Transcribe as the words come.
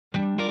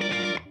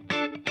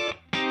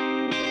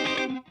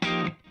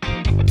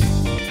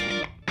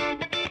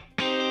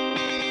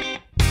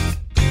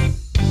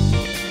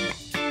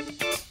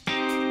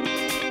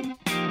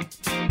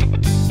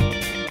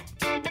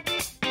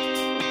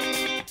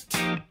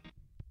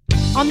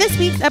On this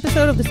week's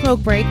episode of The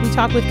Smoke Break, we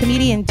talk with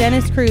comedian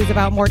Dennis Cruz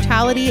about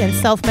mortality and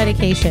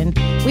self-medication.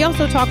 We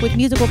also talk with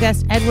musical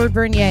guest Edward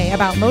Berneir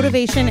about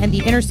motivation and the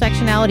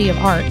intersectionality of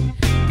art.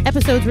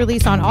 Episodes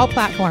released on all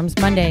platforms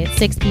Monday at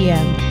 6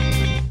 p.m.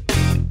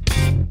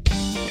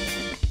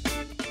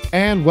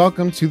 And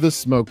welcome to The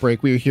Smoke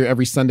Break. We are here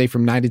every Sunday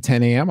from 9 to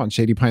 10 a.m. on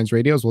Shady Pines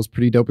Radio, as well as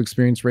Pretty Dope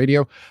Xperience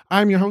Radio.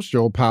 I'm your host,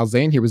 Joel Pal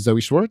Zane, here with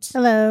Zoe Schwartz.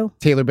 Hello.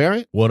 Taylor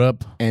Barrett. What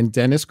up? And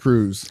Dennis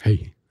Cruz.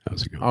 Hey,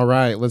 how's it going? All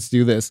right, let's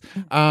do this.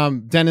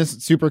 Dennis,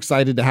 super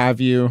excited to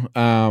have you.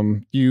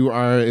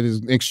 It is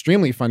an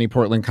extremely funny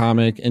Portland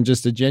comic and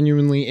just a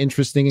genuinely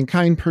interesting and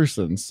kind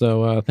person.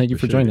 So thank you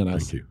for joining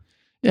us. Thank you.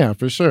 Yeah,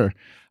 for sure.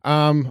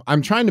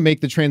 I'm trying to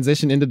make the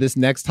transition into this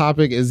next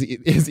topic as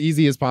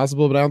easy as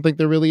possible, but I don't think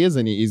there really is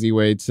any easy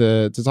way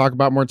to talk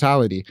about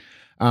mortality.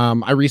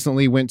 I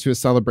recently went to a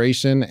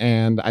celebration,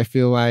 and I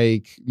feel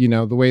like, you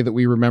know, the way that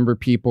we remember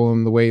people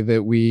and the way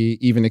that we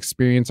even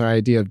experience our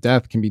idea of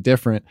death can be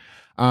different.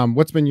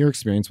 What's been your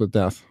experience with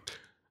death?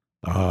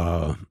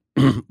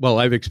 Well,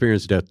 I've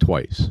experienced death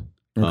twice,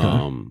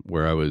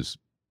 where I was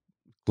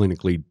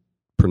clinically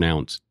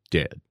pronounced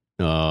dead.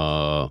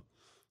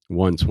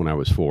 Once when I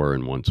was 4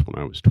 and once when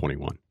I was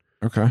 21.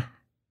 Okay.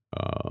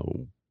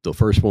 The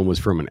first one was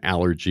from an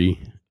allergy.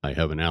 I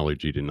have an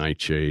allergy to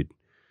nightshade.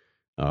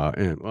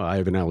 And I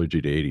have an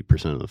allergy to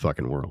 80% of the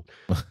fucking world.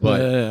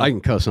 But I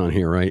can cuss on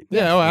here, right?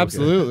 Yeah, oh,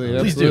 absolutely.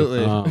 Okay.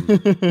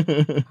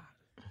 Absolutely.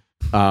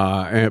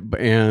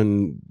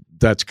 And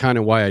that's kind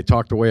of why I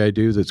talk the way I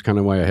do. That's kind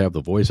of why I have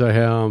the voice I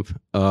have,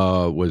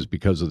 was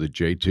because of the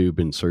J-tube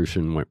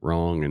insertion went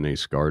wrong and they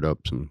scarred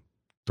up some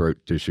throat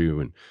tissue,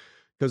 and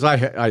because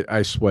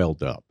I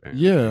swelled up. And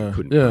yeah.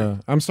 breathe.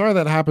 I'm sorry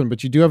that happened,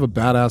 but you do have a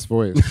badass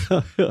voice.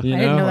 You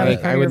know,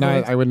 like, I would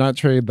not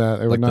trade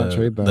that. I would not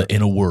trade that. The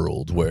inner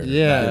world where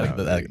Yeah.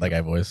 that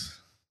guy voice.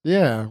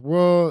 Yeah.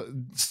 Well,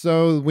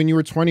 so when you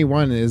were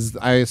 21,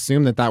 I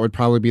assume that would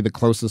probably be the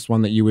closest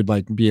one that you would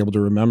like be able to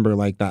remember,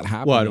 like that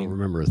happening. Well, I don't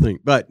remember a thing,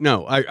 but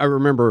no, I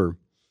remember.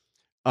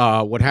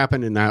 What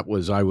happened in that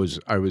was I was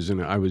in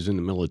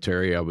the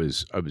military. I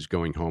was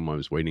going home. I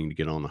was waiting to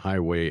get on the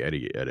highway at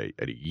a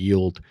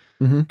yield.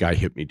 Mm-hmm. Guy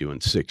hit me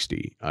doing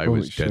 60. I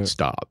Holy was dead shit.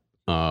 stop.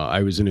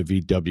 I was in a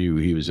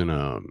VW. He was in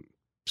a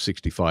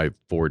 65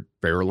 Ford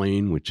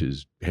Fairlane, which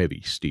is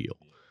heavy steel.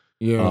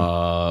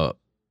 Yeah.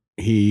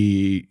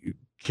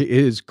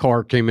 His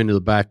car came into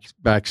the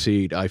back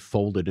seat. I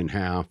folded in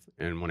half,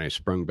 and when I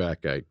sprung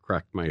back, I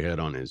cracked my head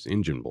on his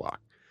engine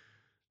block.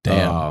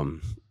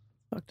 Damn.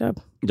 Fucked up.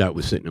 That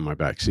was sitting in my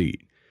back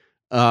seat.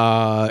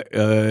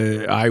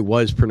 I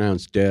was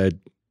pronounced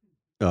dead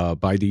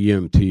by the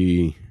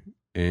EMT,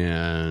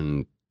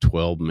 and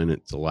 12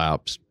 minutes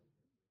elapsed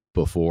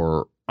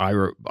before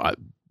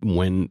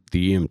when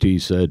the EMT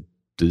said,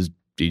 he's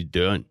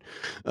done.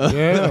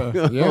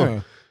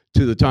 Yeah.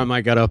 To the time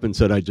I got up and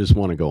said, I just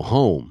want to go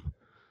home.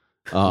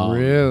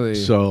 Really?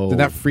 So did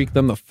that freak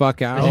them the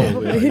fuck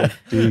out?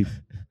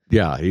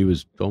 Yeah, he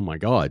was, oh my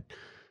God.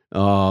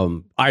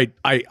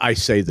 I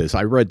say this,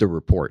 I read the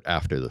report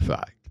after the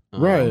fact.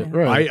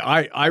 Right.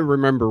 I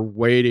remember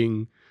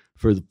waiting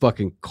for the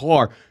fucking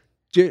car.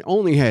 It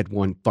only had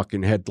one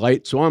fucking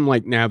headlight, so I'm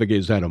like, navigating,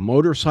 is that a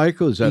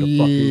motorcycle? Is that a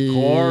fucking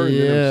car? And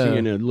then I'm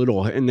seeing a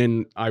little, and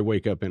then I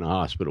wake up in a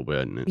hospital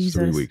bed, and it's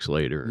 3 weeks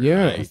later.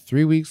 Yeah,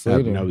 3 weeks I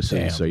have later. no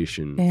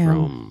sensation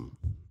from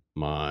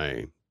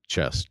my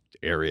chest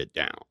area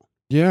down.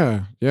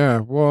 Yeah.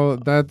 Well,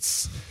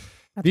 that's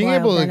being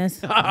wild, able to, Dennis.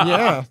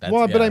 yeah.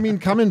 But I mean,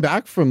 coming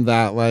back from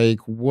that, like,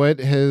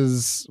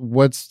 what's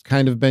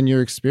kind of been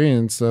your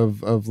experience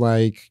of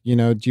like, you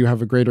know, do you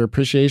have a greater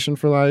appreciation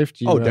for life?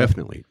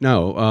 Definitely.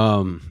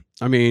 No.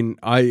 I mean,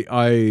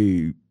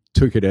 I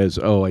took it as,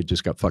 I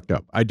just got fucked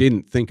up. I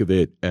didn't think of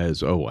it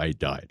as, I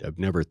died. I've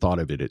never thought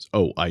of it as,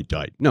 I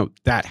died. No,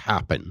 that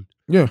happened.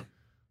 Yeah.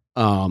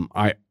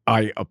 I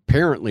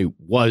apparently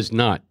was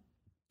not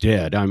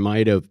dead. I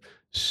might have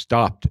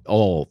stopped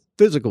all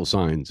physical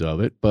signs of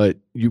it, but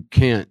you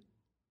can't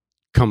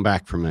come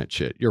back from that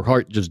shit. Your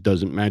heart just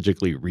doesn't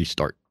magically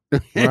restart.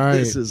 Right,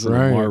 This is a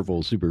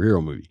Marvel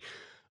superhero movie.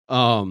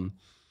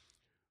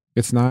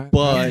 It's not.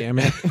 But damn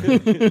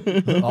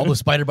it. All the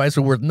spider bites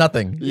are worth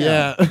nothing.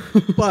 Yeah.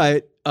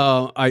 But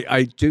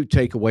I do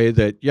take away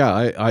that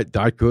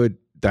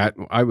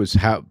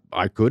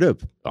I could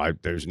have.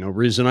 There's no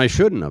reason I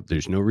shouldn't have.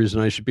 There's no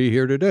reason I should be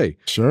here today.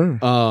 Sure.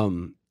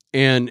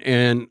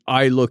 And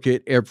I look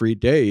at every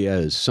day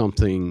as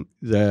something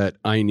that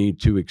I need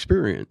to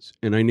experience,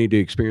 and I need to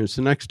experience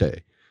the next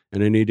day,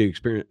 and I need to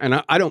experience.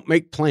 And I don't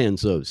make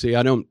plans though. See,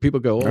 I don't. People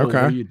go, "Oh, what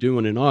are you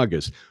doing in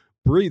August?"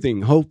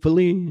 Breathing.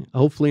 Hopefully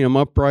I'm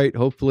upright.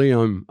 Hopefully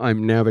I'm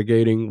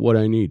navigating what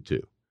I need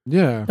to.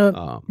 Yeah.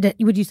 So,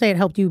 would you say it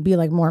helped you be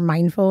like more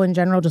mindful in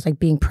general, just like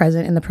being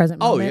present in the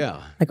present moment? Oh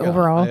yeah. Like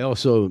overall. I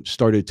also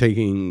started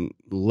taking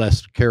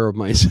less care of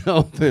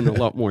myself and a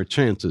lot more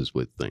chances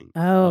with things.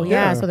 Oh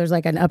yeah. So there's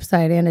like an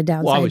upside and a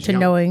downside to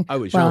knowing. I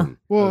was young.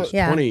 Well, I was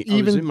 20.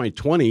 I was in my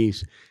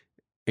 20s,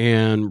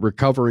 and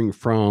recovering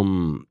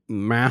from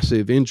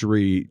massive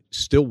injury,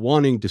 still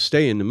wanting to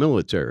stay in the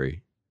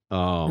military.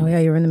 Oh yeah,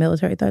 you were in the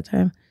military at that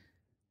time.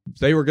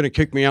 They were going to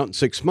kick me out in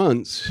 6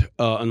 months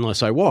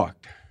unless I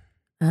walked.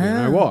 And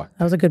I walked.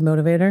 That was a good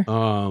motivator.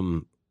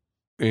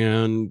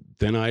 And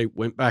then I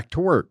went back to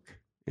work,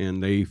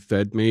 and they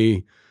fed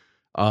me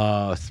 3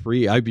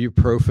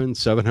 ibuprofen,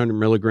 700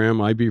 milligram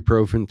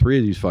ibuprofen, 3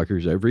 of these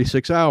fuckers every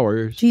 6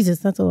 hours. Jesus,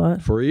 that's a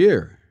lot. For a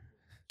year.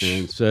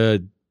 And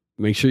said,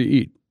 make sure you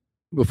eat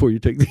before you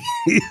take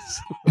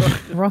these.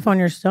 Rough on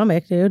your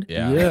stomach, dude.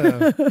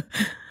 Yeah.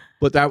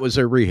 But that was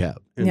their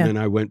rehab. And then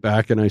I went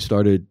back and I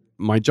started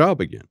my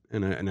job again.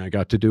 And I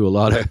got to do a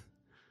lot of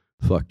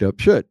fucked up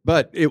shit.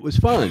 But it was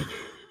fun.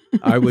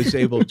 I was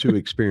able to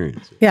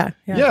experience it.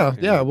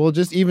 Yeah. Well,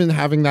 just even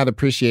having that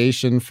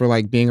appreciation for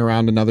like being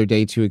around another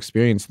day to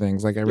experience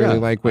things. Like I really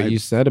like what you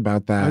said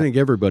about that. I think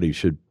everybody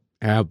should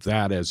have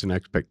that as an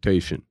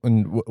expectation.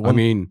 And I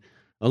mean,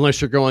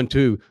 unless you're going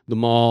to the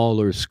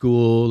mall or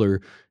school or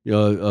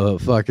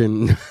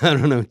fucking I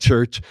don't know,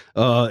 church,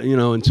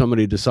 and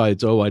somebody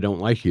decides, oh, I don't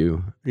like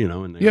you,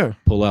 and they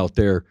pull out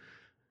their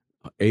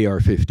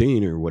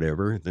AR-15 or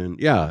whatever, then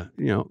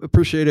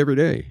appreciate every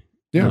day.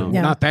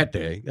 Not that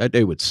day. That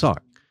day would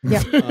suck.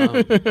 Yeah.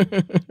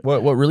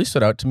 What really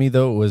stood out to me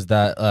though was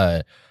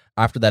that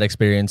after that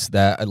experience,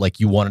 that like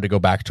you wanted to go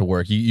back to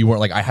work. You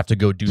weren't like I have to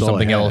go do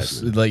something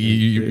else. Like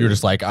you're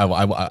just like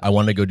I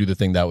wanted to go do the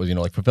thing that was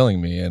like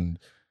fulfilling me. And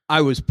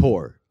I was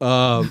poor.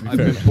 I've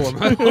been poor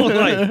my whole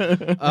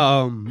life.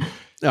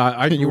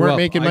 You weren't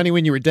making money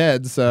when you were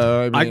dead,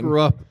 so I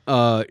grew up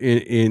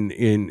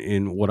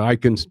in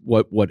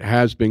what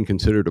has been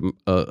considered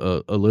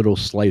a little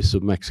slice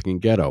of Mexican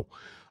ghetto.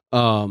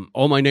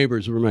 All my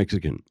neighbors were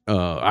Mexican.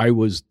 I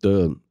was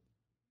the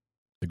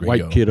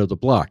white kid of the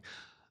block.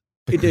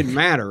 It didn't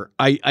matter.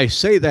 I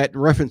say that in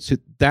reference to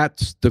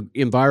that's the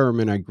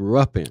environment I grew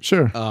up in.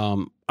 Sure.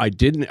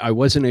 I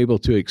wasn't able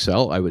to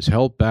excel. I was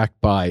held back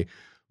by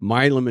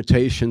my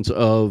limitations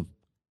of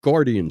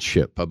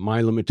guardianship, of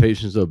my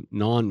limitations of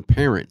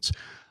non-parents.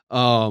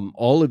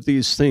 All of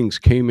these things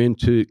came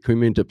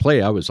into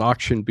play. I was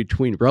auctioned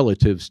between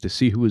relatives to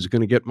see who was going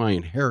to get my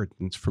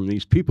inheritance from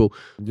these people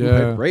who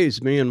had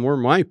raised me and were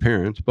my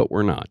parents, but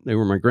were not. They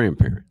were my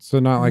grandparents. So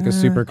not like a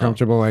super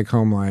comfortable like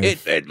home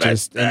life.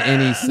 Just in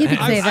any sense. You could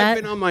say that. I've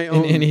been on my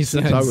own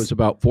since I was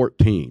about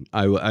 14.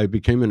 I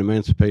became an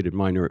emancipated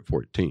minor at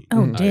 14.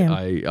 Oh, damn.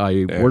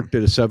 I worked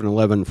at a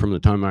 7-Eleven from the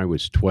time I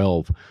was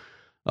 12.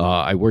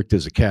 I worked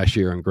as a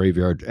cashier on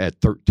Graveyard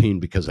at 13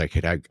 because I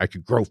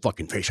could grow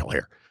fucking facial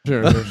hair.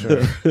 Sure.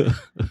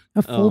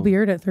 A full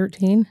beard at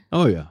 13?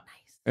 Oh, yeah.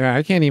 Yeah,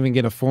 I can't even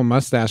get a full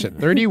mustache at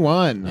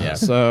 31. Yeah.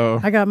 So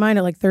I got mine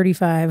at like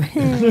 35.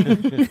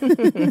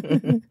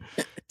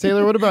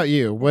 Taylor, what about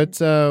you?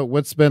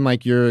 What's been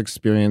like your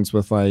experience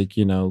with like,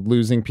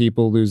 losing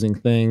people, losing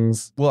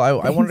things? Well,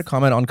 I wanted to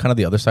comment on kind of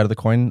the other side of the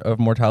coin of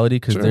mortality,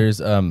 because there's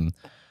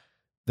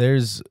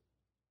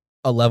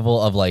a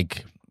level of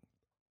like,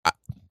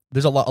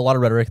 there's a lot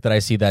of rhetoric that I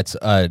see that's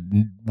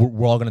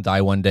we're all going to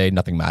die one day,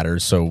 nothing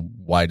matters, so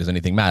why does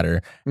anything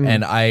matter?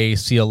 And I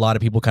see a lot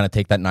of people kind of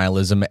take that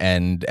nihilism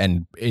and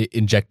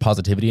inject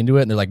positivity into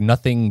it, and they're like,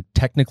 nothing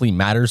technically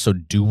matters, so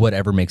do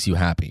whatever makes you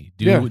happy.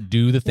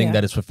 Do the thing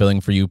that is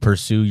fulfilling for you.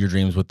 Pursue your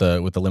dreams with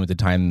the limited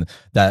time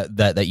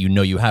that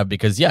you have,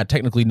 because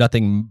technically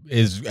nothing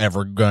is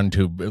ever going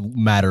to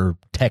matter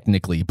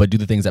technically, but do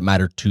the things that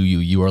matter to you.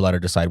 You are allowed to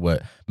decide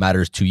what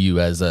matters to you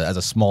as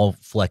a small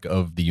fleck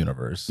of the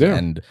universe.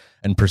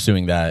 And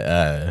pursuing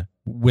that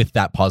with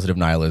that positive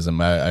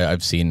nihilism,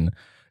 I've seen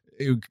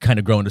it kind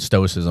of grow into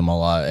stoicism a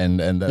lot,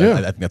 and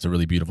I think that's a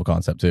really beautiful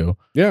concept too.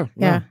 Yeah,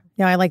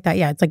 I like that.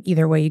 Yeah, it's like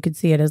either way you could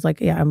see it as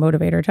like a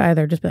motivator to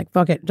either just be like,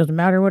 fuck it doesn't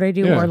matter what I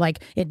do, or like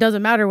it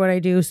doesn't matter what I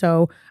do,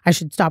 so I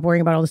should stop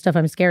worrying about all the stuff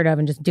I'm scared of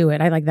and just do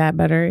it. I like that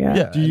better.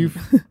 Yeah. Do you?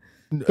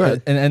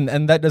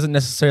 and that doesn't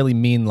necessarily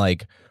mean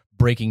like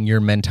breaking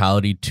your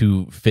mentality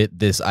to fit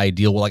this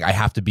ideal. Well, like I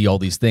have to be all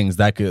these things.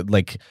 That could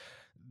like.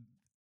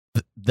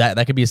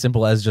 That could be as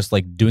simple as just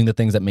like doing the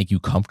things that make you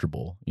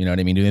comfortable. You know what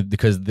I mean?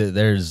 Because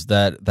there's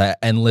that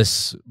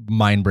endless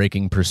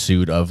mind-breaking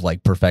pursuit of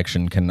like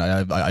perfection.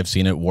 I've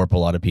seen it warp a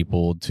lot of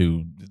people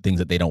to things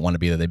that they don't want to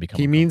be, that they become.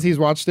 He means he's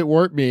watched it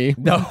warp me.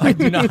 No, I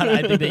do not.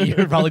 I think that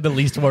you're probably the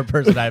least warped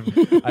person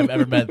I've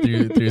ever met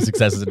through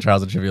successes and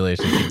trials and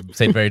tribulations. You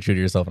stayed very true to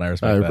yourself, and I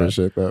respect that. I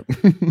appreciate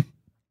that.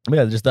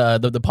 Yeah, just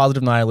the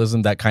positive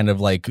nihilism that kind of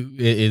like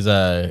is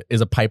a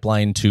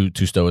pipeline to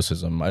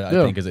stoicism. I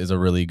think is a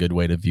really good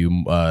way to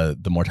view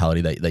the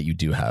mortality that you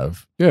do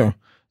have. Yeah,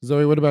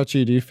 Zoe, what about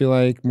you? Do you feel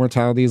like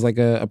mortality is like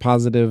a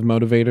positive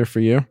motivator for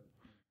you?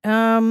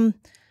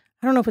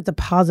 I don't know if it's a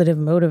positive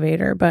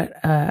motivator,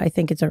 but I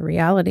think it's a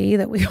reality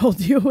that we all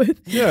deal with.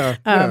 Yeah.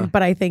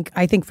 But I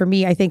think for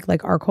me, I think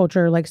like our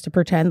culture likes to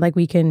pretend like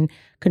we can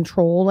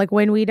control like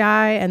when we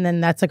die, and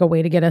then that's like a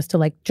way to get us to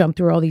like jump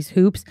through all these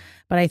hoops.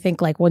 But I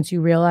think like once you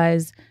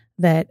realize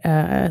that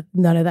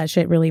none of that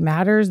shit really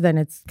matters, then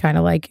it's kind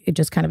of like it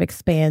just kind of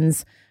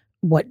expands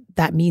what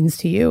that means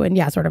to you, and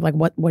sort of like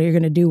what you're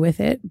going to do with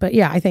it. But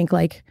I think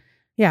like,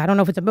 I don't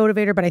know if it's a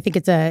motivator, but I think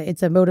it's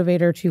a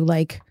motivator to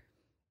like,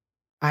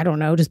 I don't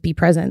know, just be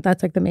present.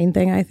 That's like the main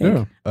thing, I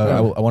think.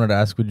 I wanted to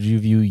ask, would you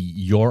view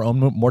your own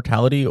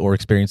mortality or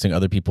experiencing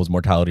other people's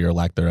mortality or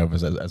lack thereof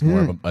as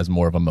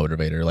more of a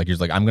motivator? Like you're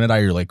just like, I'm gonna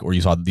die, or like, or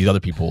you saw these other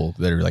people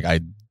that are like,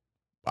 I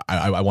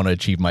want to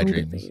achieve my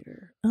dreams.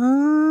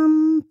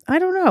 I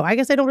don't know. I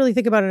guess I don't really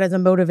think about it as a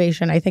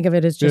motivation. I think of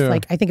it as just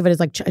like, I think of it as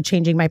like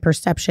changing my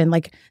perception,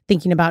 like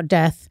thinking about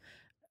death.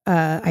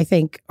 I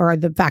think, or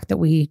the fact that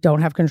we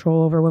don't have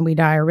control over when we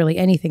die, or really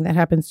anything that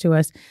happens to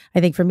us.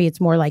 I think for me,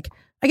 it's more like,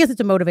 I guess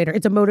it's a motivator.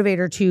 It's a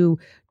motivator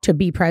to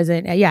be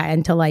present,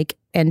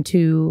 and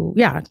to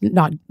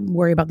not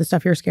worry about the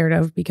stuff you're scared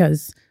of,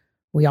 because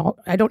we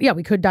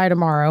could die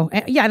tomorrow.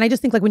 And I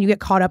just think like when you get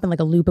caught up in like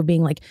a loop of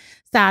being like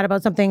sad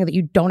about something that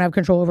you don't have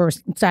control over, or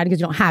sad because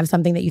you don't have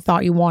something that you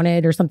thought you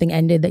wanted, or something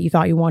ended that you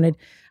thought you wanted.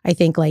 I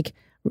think like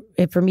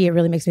for me, it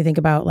really makes me think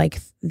about like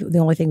the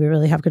only thing we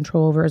really have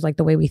control over is like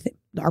the way we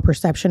our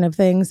perception of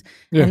things,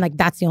 and like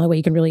that's the only way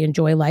you can really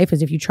enjoy life,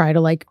 is if you try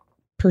to like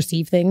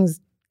perceive things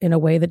in a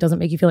way that doesn't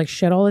make you feel like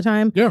shit all the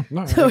time. Yeah.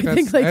 No, so I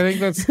think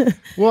that's,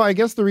 well, I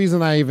guess the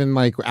reason I even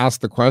like asked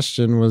the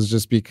question was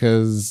just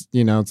because,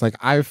 it's like,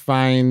 I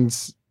find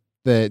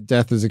that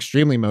death is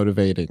extremely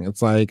motivating.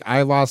 It's like,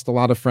 I lost a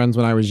lot of friends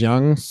when I was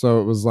young. So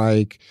it was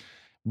like,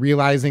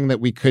 realizing that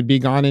we could be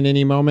gone in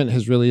any moment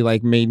has really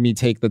like made me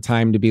take the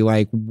time to be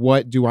like,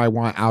 what do I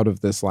want out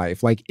of this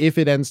life? Like if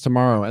it ends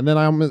tomorrow, and then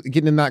I'm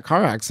getting in that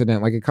car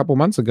accident like a couple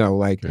months ago,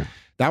 like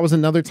that was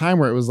another time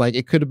where it was like,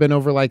 it could have been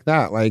over like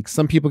that. Like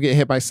some people get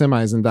hit by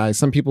semis and die.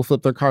 Some people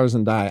flip their cars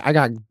and die. I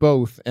got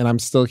both and I'm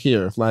still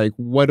here. Like,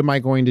 what am I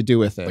going to do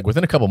with it? Like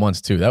within a couple months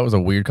too. That was a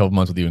weird couple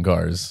months with you in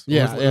cars.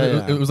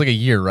 It was like a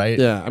year, right?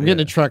 Yeah. I'm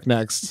getting a truck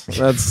next.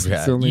 That's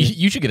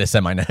you should get a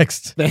semi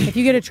next. If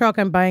you get a truck,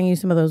 I'm buying you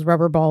some of those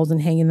rubber balls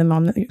and hanging them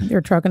on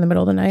your truck in the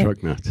middle of the night.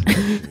 Truck nuts.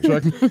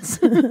 Truck nuts.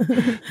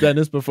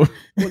 Dennis before.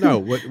 Well,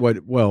 no.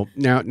 Well,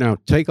 now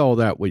take all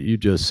that what you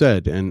just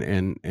said and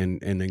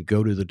then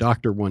go to the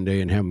doctor one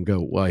day and have him go,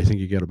 well, I think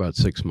you got about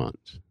 6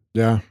 months.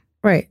 Yeah.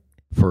 Right.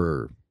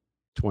 For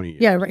 20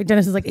 years. Yeah, right.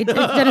 Dennis is like,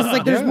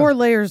 there's more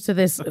layers to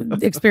this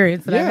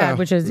experience that I've had,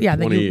 which is,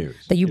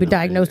 that you've been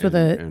diagnosed with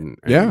a...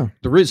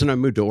 The reason I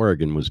moved to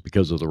Oregon was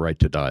because of the right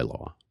to die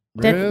law.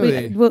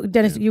 Really?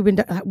 Dennis,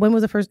 when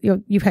was the first,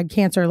 you've had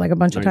cancer like a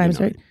bunch of times,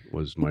 right?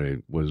 Was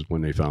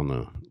when they found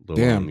the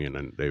lung,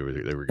 and they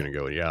were going to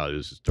go,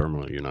 this is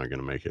terminal, you're not going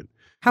to make it.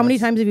 How many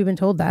times have you been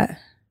told that?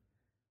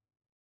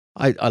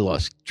 I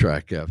lost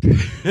track after.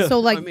 So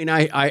like, I mean,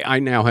 I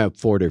now have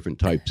 4 different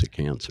types of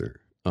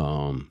cancer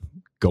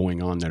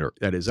going on that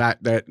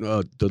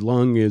the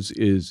lung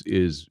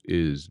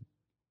is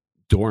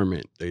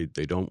dormant. They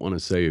don't want to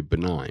say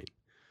benign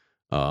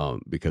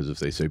because if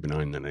they say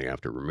benign, then they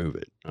have to remove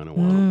it. I don't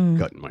want them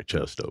cutting my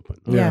chest open.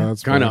 Yeah,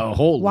 that's kind of a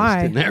hole.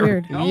 Why? In there.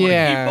 Weird.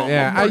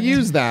 I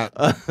use that.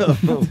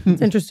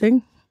 It's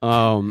interesting.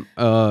 The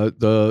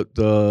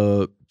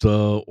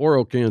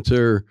oral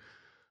cancer.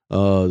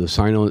 The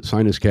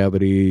sinus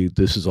cavity,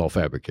 this is all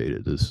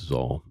fabricated. This is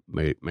all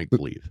make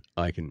believe.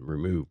 I can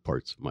remove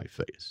parts of my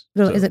face.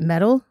 So is it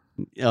metal?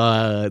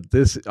 I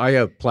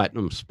have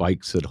platinum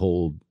spikes that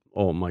hold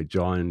all my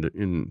jaw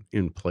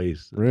in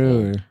place.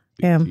 Really?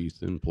 Teeth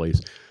in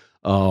place.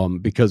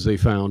 Because they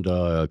found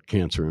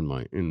cancer in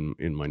my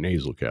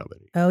nasal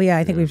cavity. Oh yeah,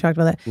 I think we've talked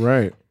about that.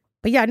 Right.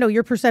 But yeah, no,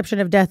 your perception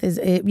of death is,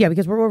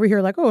 because we're over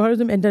here like, oh, how does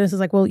it, and Dennis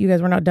is like, well, you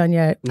guys were not done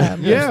yet.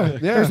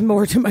 There's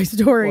more to my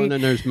story. Well, and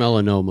then there's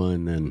melanoma,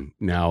 and then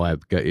now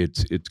I've got,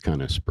 it's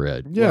kind of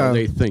spread. Yeah. Well,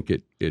 they think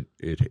it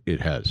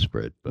has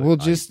spread. But well,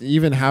 just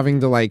even having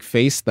to like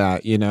face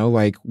that,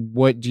 like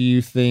what do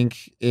you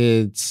think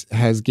it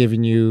has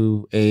given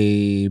you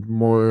a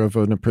more of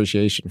an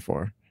appreciation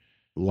for?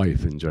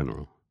 Life in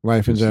general.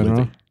 Life in general?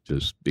 Living,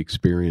 just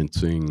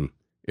experiencing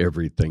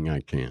everything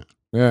I can.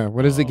 Yeah.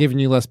 What is it giving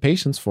you less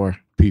patience for?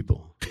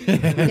 People.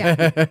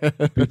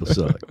 People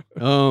suck.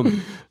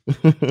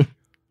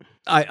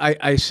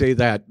 I say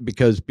that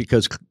because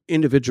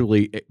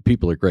individually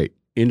people are great.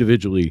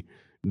 Individually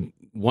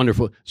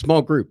wonderful.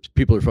 Small groups,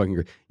 people are fucking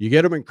great. You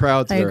get them in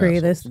crowds. I agree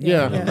with this.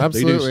 Yeah,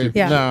 absolutely.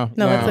 Yeah.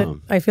 No, that's it.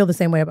 I feel the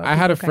same way about. I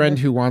had a friend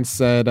who once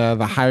said,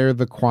 "The higher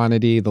the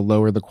quantity, the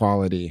lower the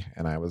quality,"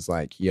 and I was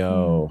like,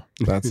 "Yo,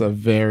 that's a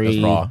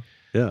very that's raw."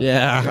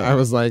 Yeah, I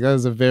was like, that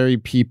was a very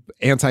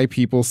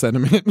anti-people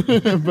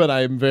sentiment, but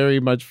I'm very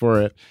much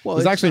for it. Well,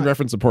 it's actually in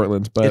reference to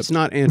Portland, but it's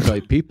not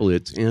anti-people;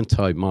 it's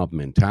anti-mob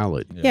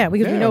mentality. Yeah,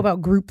 because we know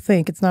about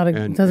groupthink. It's not.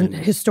 It doesn't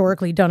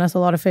historically done us a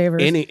lot of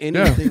favors.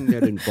 Anything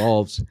that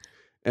involves,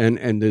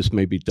 and this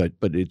may be,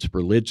 but it's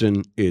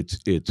religion. It's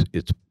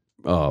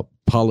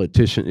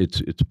politician.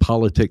 It's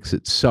politics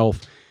itself.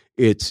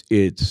 It's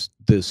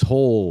this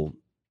whole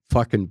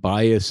fucking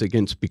bias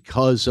against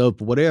because of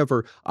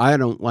whatever. I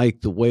don't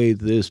like the way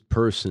this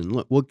person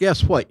look. Well,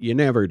 guess what? You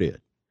never did.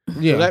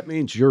 Yeah. So that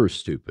means you're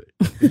stupid.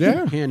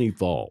 Yeah. You can't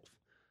evolve.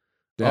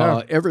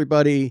 Yeah.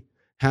 Everybody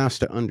has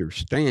to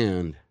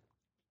understand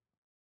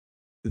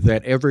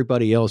that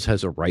everybody else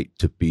has a right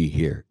to be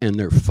here, and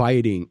they're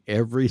fighting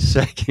every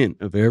second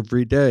of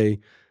every day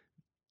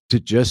to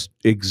just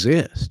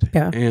exist.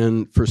 Yeah.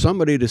 And for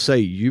somebody to say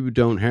you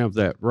don't have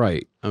that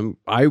right,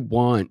 I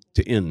want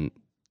to end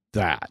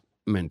that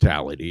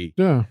mentality.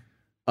 Yeah.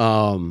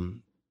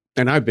 And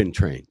I've been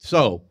trained.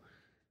 So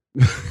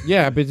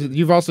Yeah, but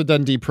you've also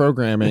done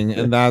deprogramming,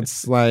 and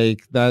that's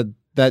like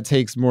that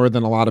takes more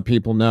than a lot of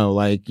people know.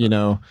 Like, you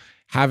know,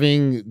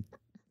 having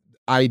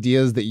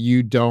ideas that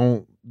you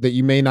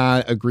may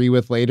not agree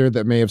with later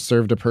that may have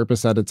served a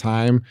purpose at a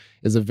time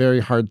is a very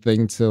hard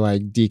thing to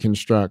like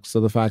deconstruct.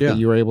 So the fact that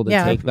you were able to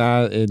take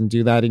that and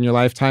do that in your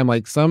lifetime,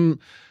 like and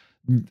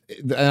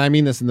I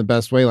mean this in the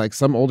best way, like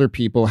some older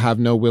people have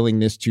no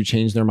willingness to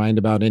change their mind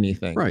about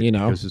anything, right, you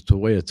know, because it's the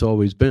way it's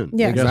always been.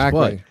 Yeah, And guess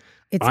what?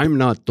 I'm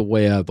not the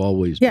way I've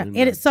always been.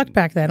 Yeah, and it sucked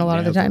back then a lot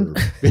of the time.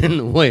 Been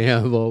the way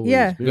I've always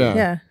been.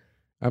 Yeah.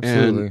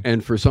 Absolutely.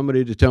 And for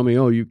somebody to tell me,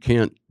 oh, you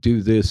can't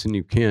do this and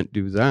you can't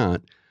do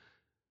that,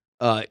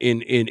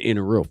 in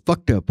a real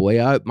fucked up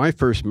way. My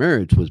first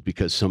marriage was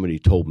because somebody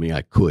told me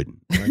I couldn't.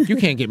 Like, you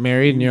can't get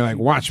married, and you're like,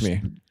 watch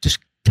me. Just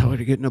tell her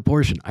to get an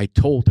abortion. I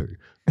told her.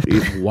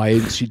 Why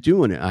is she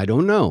doing it? I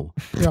don't know.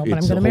 Well, but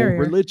it's I'm a marry whole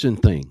her. religion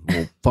thing.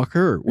 Well, fuck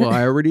her. Well,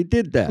 I already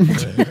did that.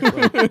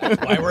 That's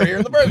why we're here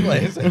in the first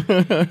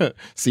place.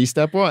 See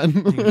step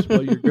one.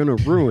 Well, you're gonna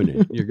ruin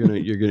it. You're gonna.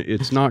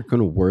 It's not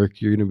gonna work.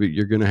 You're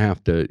gonna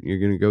have to. You're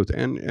gonna go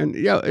and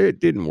yeah, it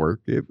didn't work.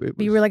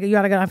 You were like, you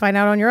gotta go find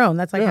out on your own.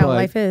 That's like how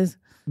life is.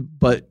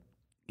 But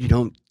you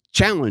don't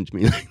challenge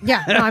me.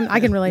 Yeah, no, I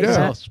can relate to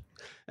that.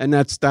 And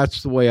that's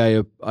the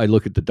way I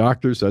look at the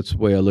doctors. That's the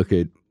way I look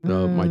at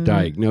my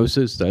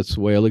diagnosis. That's the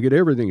way I look at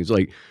everything. It's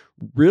like,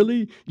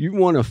 really, you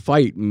want to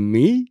fight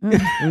me?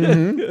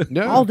 Mm-hmm.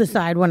 Yeah. I'll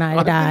decide when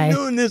I die. I've been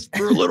doing this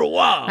for a little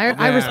while.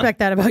 I respect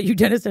that about you,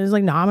 Dennis. It's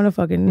like, no, I'm gonna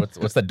fucking.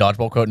 What's that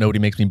dodgeball quote? Nobody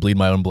makes me bleed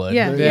my own blood.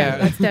 Yeah,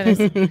 that's Dennis.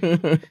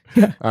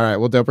 All right,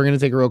 well, dope. We're going to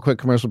take a real quick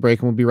commercial break,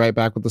 and we'll be right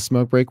back with the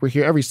smoke break. We're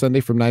here every Sunday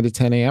from 9 to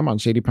 10 a.m. on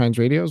Shady Pines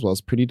Radio, as well as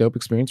Pretty Dope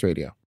Xperience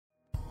Radio.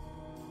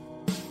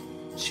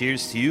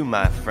 Cheers to you,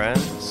 my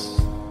friends.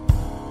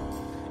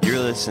 You're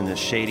listening to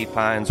Shady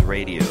Pines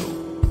Radio.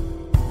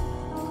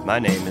 My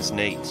name is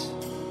Nate.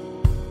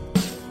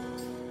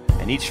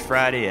 And each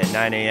Friday at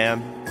 9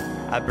 a.m.,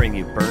 I bring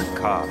you burnt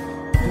coffee.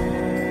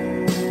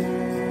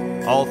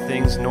 All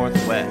things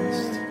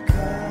Northwest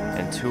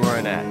and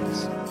touring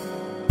acts.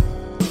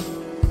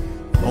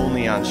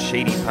 Only on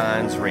Shady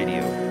Pines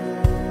Radio.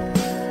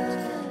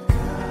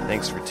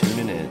 Thanks for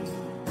tuning in.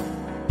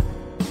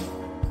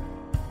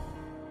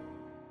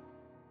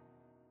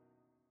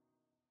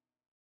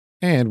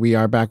 And we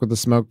are back with the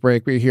smoke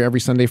break. We're here every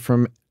Sunday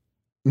from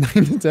 9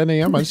 to 10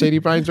 a.m. on Shady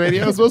Pines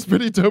Radio, as well as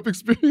Pretty Dope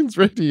Xperience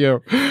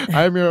Radio.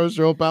 I'm your host,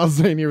 your old pal,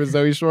 Zane, here with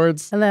Zoe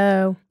Schwartz.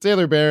 Hello.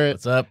 Taylor Barrett.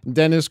 What's up?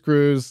 Dennis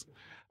Cruz.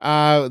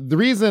 The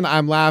reason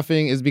I'm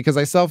laughing is because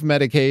I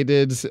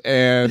self-medicated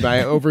and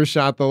I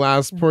overshot the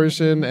last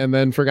portion and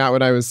then forgot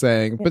what I was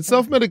saying. But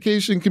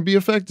self-medication can be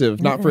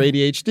effective, not for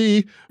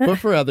ADHD, but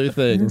for other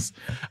things.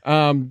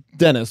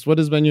 Dennis, what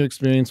has been your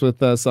experience with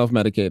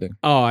self-medicating?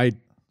 Oh,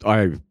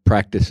 I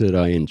practice it.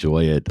 I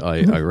enjoy it.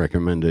 I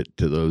recommend it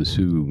to those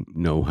who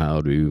know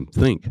how to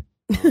think.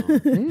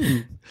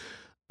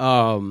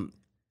 A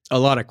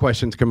lot of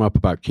questions come up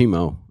about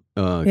chemo.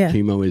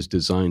 Chemo is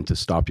designed to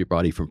stop your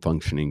body from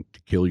functioning, to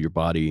kill your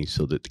body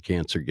so that the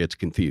cancer gets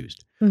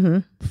confused. Mm-hmm.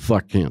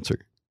 Fuck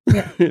cancer.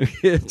 Yeah.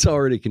 It's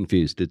already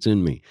confused. It's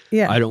in me.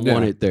 Yeah. I don't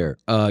want it there.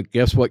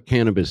 Guess what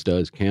cannabis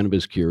does?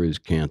 Cannabis cures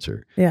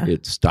cancer. Yeah.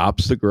 It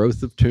stops the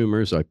growth of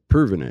tumors. I've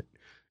proven it.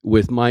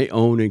 With my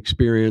own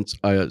experience,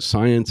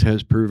 science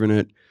has proven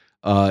it.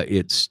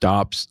 It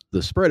stops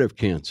the spread of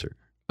cancer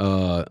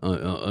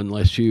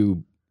unless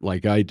you,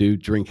 like I do,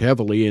 drink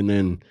heavily and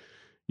then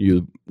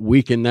you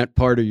weaken that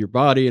part of your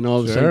body, and all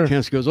of a sudden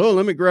cancer goes, oh,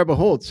 let me grab a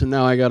hold. So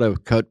now I got to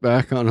cut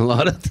back on a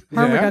lot of things.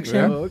 Harm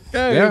reduction.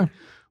 Okay. Yeah.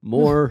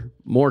 More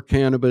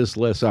cannabis,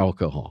 less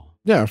alcohol.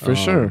 Yeah, for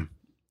sure.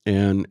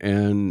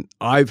 And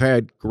I've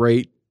had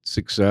great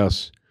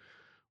success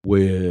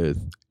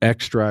with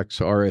extracts,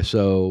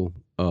 RSO.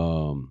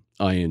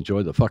 I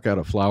enjoy the fuck out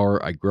of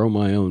flower. I grow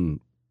my own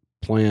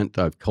plant.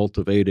 I've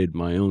cultivated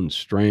my own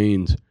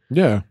strains.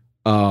 Yeah.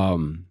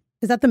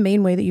 Is that the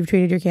main way that you've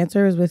treated your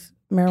cancer, is with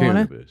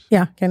marijuana? Cannabis.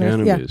 Yeah,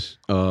 cannabis.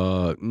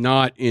 Yeah.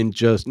 Not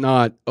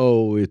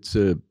it's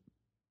a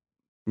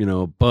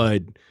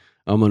bud.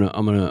 I'm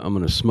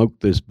gonna smoke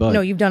this bud.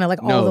 No, you've done it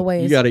like all the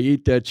ways. You got to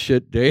eat that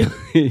shit daily.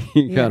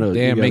 you gotta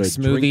make drink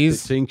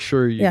smoothies. the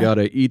tincture. You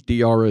gotta eat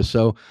the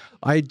RSO.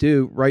 I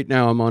do right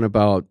now. I'm on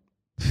about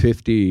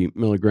 50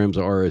 milligrams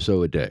of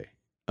RSO a day,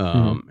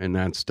 and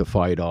that's to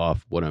fight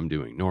off what I'm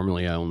doing.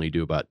 Normally, I only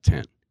do about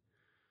 10,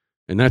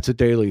 and that's a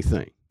daily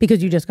thing.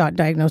 Because you just got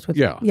diagnosed with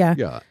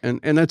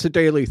and that's a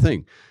daily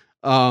thing.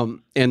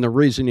 And the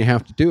reason you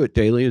have to do it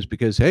daily is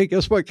because, hey,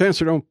 guess what?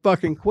 Cancer don't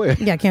fucking quit.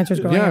 Yeah, cancer's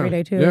growing every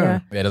day too.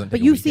 Yeah. It doesn't.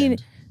 But you've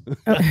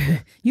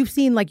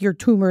seen like your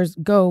tumors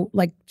go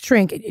like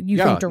shrink. You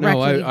think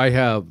directly.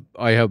 No,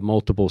 I have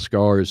multiple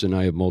scars and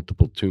I have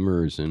multiple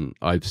tumors, and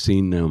I've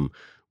seen them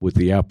with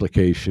the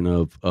application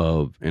of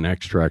an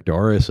extract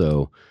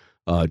RSO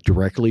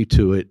directly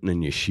to it, and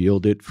then you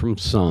shield it from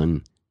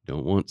sun.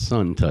 Don't want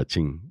sun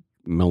touching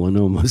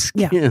melanoma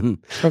skin.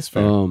 Yeah. That's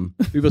fair.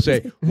 People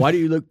say, "Why do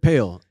you look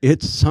pale?"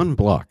 It's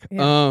sunblock.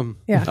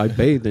 Yeah. I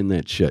bathe in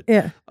that shit.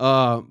 Yeah.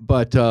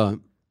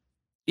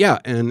 Yeah,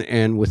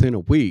 and within a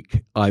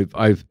week,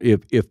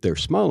 if they're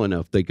small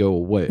enough, they go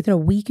away. Within a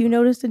week, you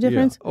noticed a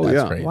difference? Yeah. Oh, That's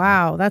yeah. great.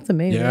 Wow, that's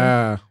amazing.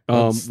 Yeah.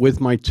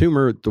 With my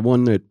tumor, the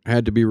one that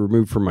had to be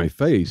removed from my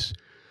face,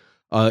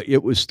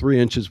 it was 3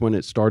 inches when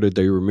it started.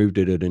 They removed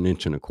it at 1.25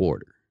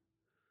 inches.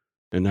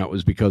 And that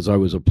was because I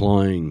was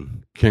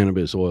applying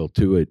cannabis oil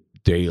to it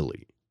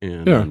daily.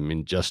 And I'm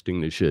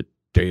ingesting the shit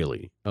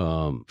daily,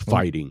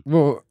 fighting.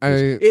 Well,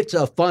 It's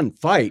a fun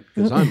fight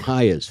because I'm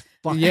high as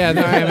fuck. yeah,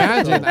 no, I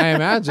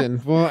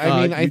imagine. Well,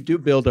 I mean, you do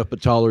build up a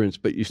tolerance,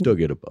 but you still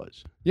get a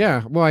buzz.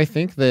 yeah, well, I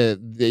think that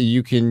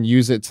you can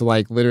use it to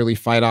like literally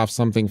fight off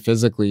something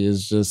physically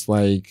is just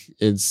like,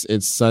 it's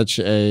such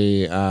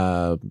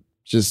a,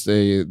 just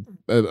a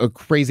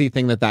crazy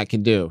thing that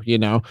can do, you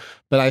know?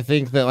 But I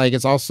think that like,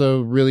 it's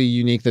also really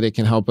unique that it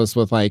can help us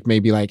with like,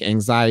 maybe like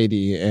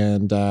anxiety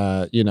and,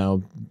 you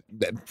know,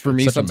 for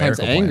me, Such a sometimes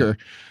miracle anger.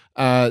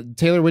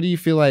 Taylor, what do you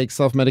feel like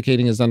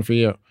self-medicating has done for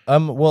you?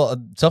 Well,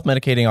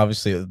 self-medicating,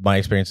 obviously, my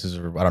experiences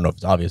are, I don't know if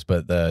it's obvious,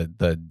 but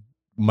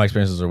my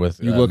experiences are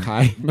with You look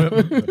high.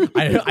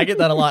 I get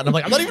that a lot, and I'm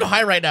like, I'm not even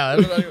high right now. I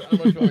don't know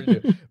what you want me to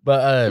do.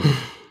 But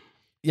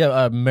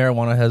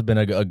marijuana has been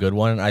a good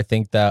one. I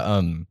think that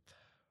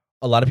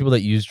a lot of people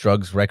that use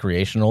drugs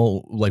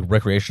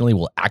recreationally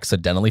will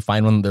accidentally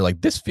find one. They're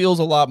like, this feels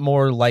a lot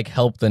more like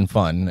help than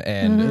fun,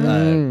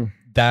 and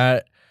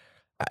that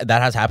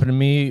has happened to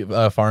me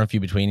far and few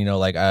between. You know,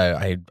 like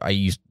I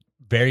used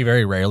very,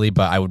 very rarely,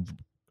 but I would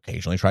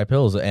occasionally try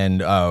pills,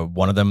 and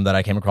one of them that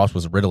I came across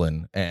was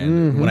Ritalin.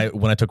 And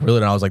when I took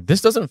Ritalin, I was like,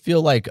 this doesn't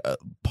feel like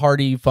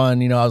party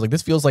fun. You know, I was like,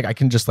 this feels like I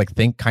can just like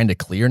think kind of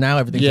clear now.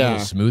 Everything's a little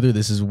smoother.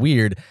 This is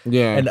weird.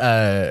 Yeah. And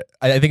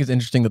I think it's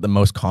interesting that the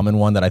most common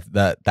one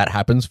that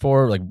happens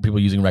for like people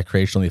using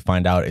recreationally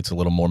find out it's a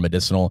little more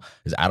medicinal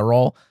is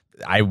Adderall.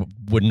 I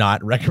would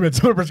not recommend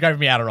someone prescribing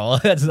me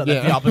Adderall. That's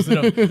the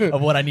opposite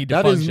of what I need to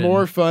That function. is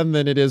more fun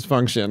than it is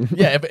function.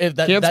 Yeah, if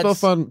that, Can't that's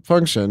spell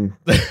function.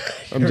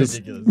 I'm just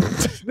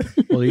ridiculous.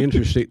 Well, the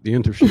interesting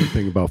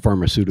thing about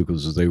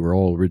pharmaceuticals is they were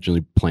all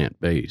originally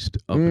plant-based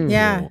up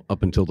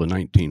until the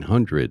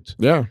 1900s.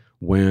 Yeah.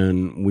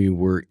 When we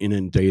were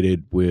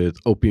inundated with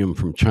opium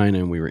from China,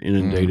 and we were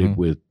inundated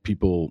with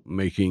people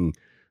making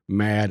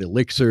mad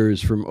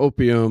elixirs from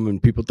opium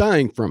and people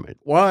dying from it.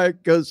 Why?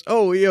 Because,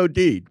 he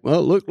OD'd. Well,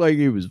 it looked like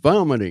he was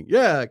vomiting.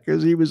 Yeah,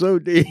 because he was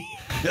OD.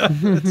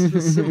 That's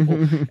just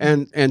simple.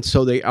 And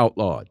so they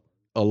outlawed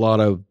a lot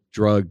of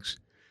drugs,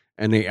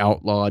 and they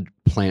outlawed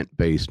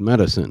plant-based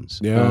medicines.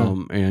 Yeah.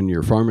 And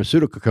your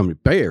pharmaceutical company,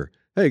 Bayer,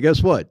 hey,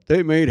 guess what?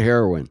 They made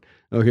heroin.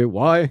 Okay,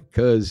 why?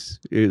 Because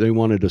they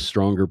wanted a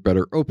stronger,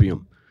 better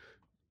opium.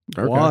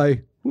 Okay.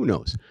 Why? Who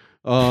knows?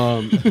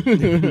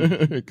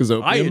 Because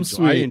I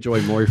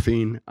enjoy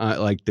morphine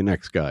like the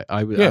next guy.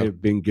 I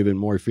have been given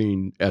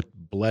morphine at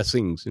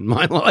blessings in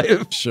my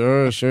life.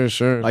 Sure.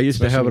 I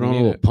used to have it on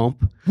a little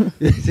pump.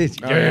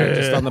 Just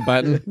on the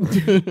button.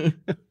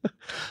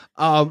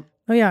 Oh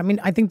yeah, I mean,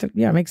 I think it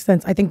makes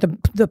sense. I think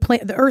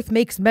the earth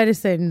makes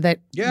medicine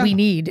that we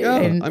need. Yeah.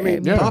 And,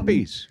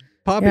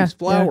 poppies,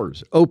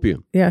 flowers,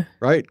 opium. Yeah.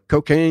 Right?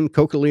 Cocaine,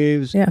 coca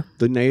leaves. Yeah.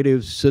 The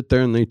natives sit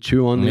there and they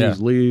chew on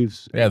these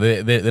leaves. Yeah,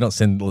 they don't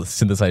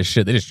synthesize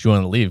shit. They just chew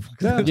on the leaf.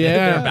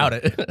 They're about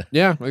it.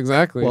 Yeah,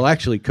 exactly. Well,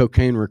 actually,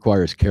 cocaine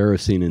requires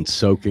kerosene and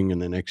soaking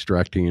and then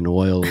extracting in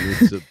oil. And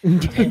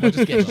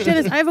it's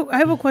Dennis, I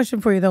have a question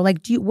for you though.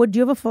 Like, do you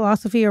have a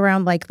philosophy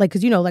around like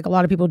because you know like a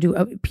lot of people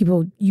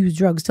people use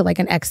drugs to like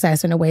an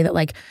excess in a way that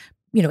like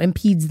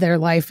impedes their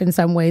life in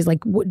some ways.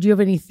 Like, do you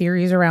have any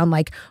theories around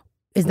like?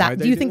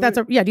 Do you think that's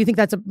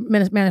a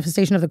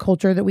manifestation of the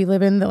culture that we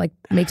live in that like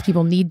makes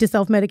people need to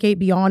self-medicate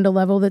beyond a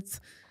level that's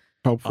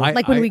helpful?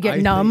 Like when we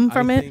get numb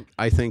from it?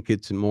 I think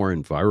it's more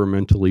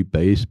environmentally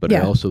based, but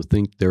I also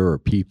think there are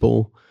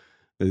people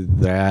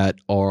that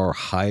are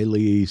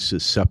highly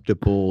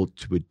susceptible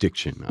to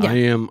addiction.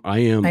 Yeah. I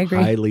am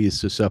highly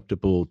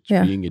susceptible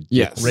to being addicted.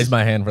 Yes. Raise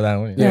my hand for that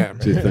one. Yeah.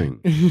 To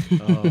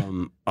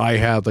thing. I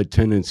have a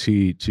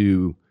tendency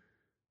to,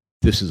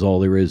 this is all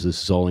there is.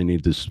 This is all I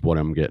need. This is what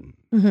I'm getting.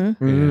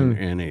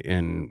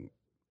 And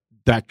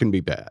that can be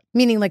bad.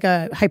 Meaning like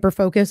a hyper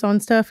focus on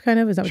stuff, kind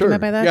of? Is that what you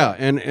meant by that? Yeah,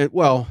 and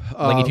well,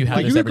 like if you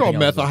have you could call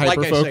meth a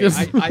hyper focus.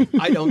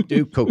 I don't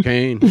do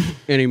cocaine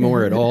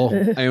anymore at all.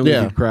 I only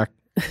do crack.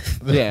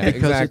 Yeah,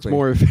 because exactly. it's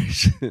more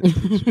efficient.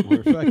 It's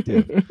more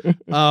effective.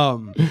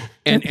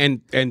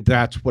 And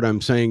that's what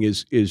I'm saying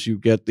is you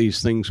get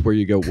these things where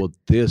you go, well,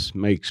 this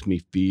makes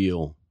me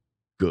feel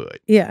good.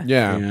 Yeah.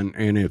 Yeah.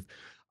 And if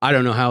I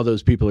don't know how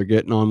those people are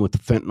getting on with the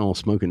fentanyl,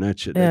 smoking that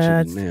shit.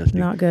 That shit is nasty.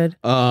 Not good.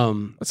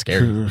 That's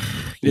scary.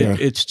 Yeah.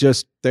 It's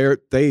just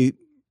they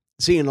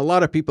see, and a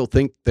lot of people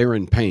think they're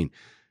in pain.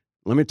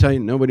 Let me tell you,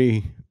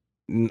 nobody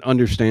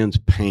understands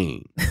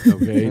pain.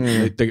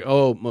 Okay,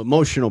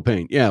 emotional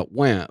pain. Yeah,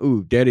 wow.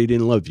 Ooh, daddy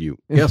didn't love you.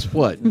 Guess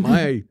what?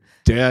 My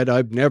dad,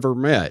 I've never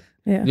met.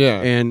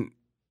 Yeah. And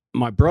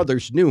my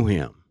brothers knew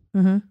him.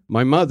 Mm-hmm.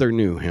 My mother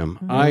knew him.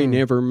 I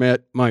never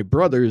met my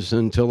brothers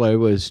until I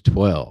was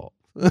 12.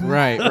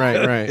 Right.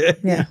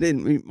 Yeah.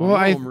 Didn't meet my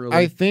Well, mom really.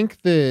 I think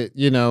that,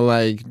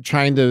 like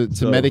trying to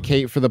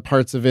medicate for the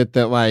parts of it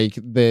that like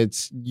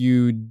that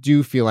you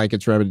do feel like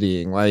it's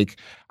remedying. Like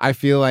I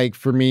feel like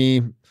for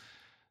me,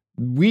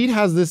 weed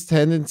has this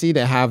tendency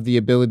to have the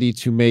ability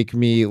to make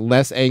me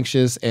less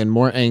anxious and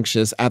more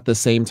anxious at the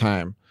same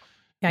time.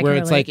 I where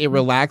can it's relate. like it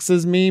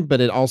relaxes me, but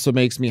it also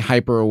makes me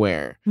hyper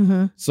aware.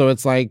 Mm-hmm. So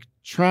it's like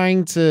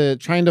trying to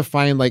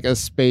find like a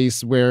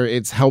space where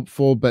it's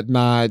helpful but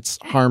not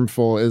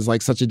harmful is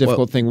like such a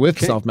difficult thing with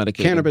self-medicating.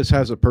 Cannabis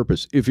has a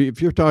purpose. If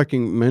you're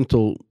talking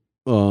mental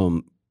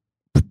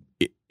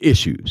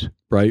issues,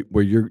 right,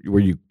 where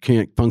you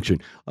can't function.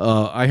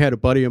 I had a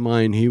buddy of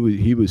mine. He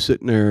was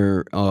sitting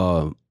there,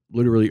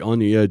 literally on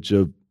the edge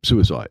of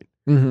suicide.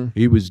 Mm-hmm.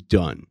 He was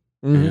done,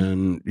 Mm-hmm.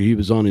 and he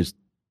was on his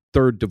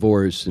third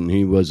divorce, and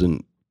he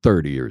wasn't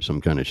 30 or some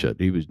kind of shit.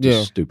 He was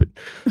just stupid.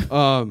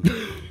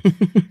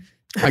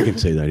 I can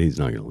say that. He's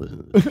not going to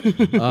listen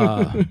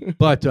to this.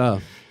 But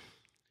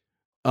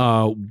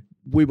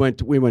we went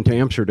to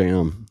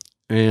Amsterdam,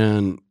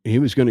 and he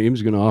was going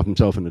to off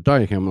himself in the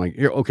diet. I'm like,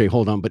 here, okay,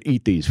 hold on, but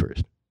eat these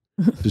first.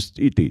 Just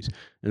eat these,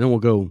 and then we'll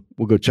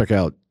go check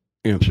out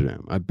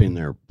Amsterdam. I've been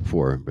there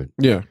before, but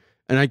Yeah.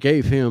 And I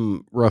gave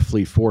him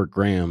roughly 4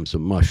 grams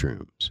of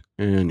mushrooms,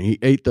 and he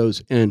ate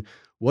those. And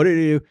what did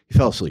he do? He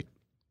fell asleep.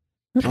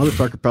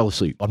 Motherfucker fell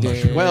asleep.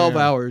 12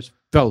 hours,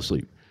 fell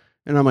asleep.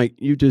 And I'm like,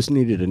 you just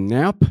needed a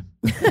nap?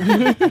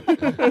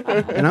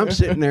 And I'm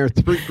sitting there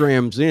 3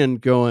 grams in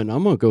going,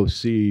 I'm going to go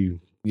see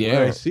what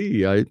I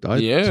see. I took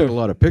a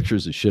lot of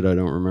pictures of shit I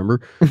don't remember.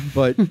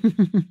 But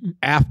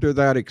after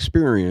that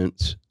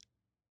experience,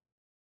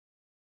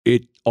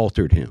 it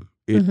altered him.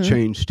 It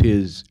changed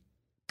his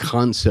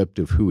concept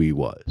of who he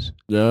was.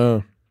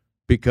 Yeah.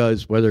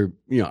 Because whether,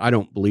 I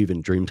don't believe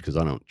in dreams because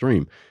I don't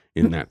dream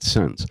in that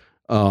sense.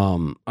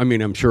 I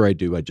mean, I'm sure I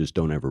do. I just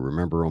don't ever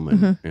remember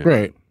them. And,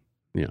 Right.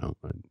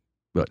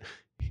 But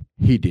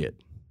he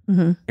did.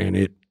 Mm-hmm. And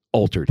it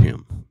altered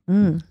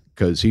him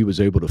because he was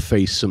able to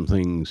face some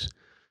things.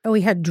 Oh,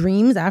 he had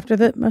dreams after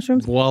the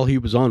mushrooms? While he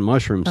was on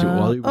mushrooms.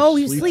 While he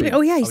was sleeping.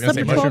 Oh, yeah, he slept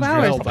for 12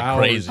 hours.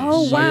 Crazy.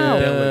 Oh, wow.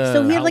 Yeah.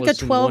 So he had like a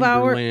Alice in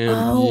 12-hour. Wonderland.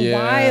 Oh, Yeah.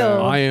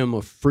 wild. I am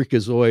a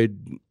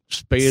freakazoid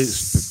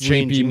space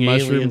changing Sleepy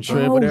mushroom alien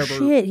trip. Oh, whatever.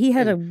 shit. He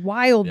had a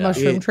wild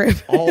mushroom It trip.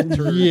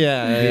 altered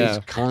Yeah. his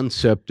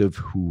concept of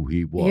who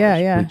he was,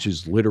 Yeah. which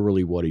is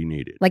literally what he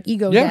needed. Like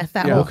ego Yeah. death.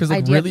 That Yeah. whole Because like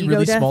idea of really, ego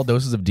really death. small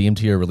doses of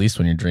DMT are released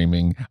when you're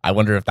dreaming. I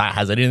wonder if that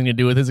has anything to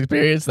do with his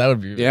experience. That would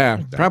be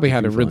Yeah. Probably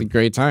had a be really fun.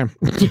 great time.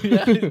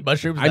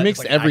 mushrooms. I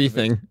mixed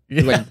everything.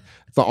 Like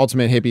it's the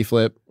ultimate hippie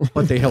flip.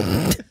 But they help.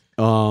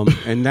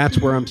 And that's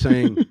where I'm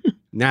saying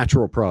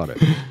natural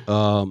product.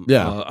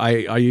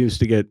 I used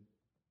to get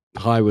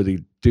high with a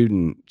dude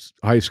in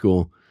high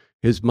school.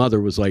 His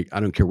mother was like, I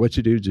don't care what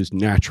you do, just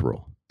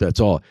natural. That's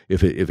all.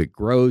 If it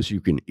grows,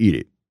 you can eat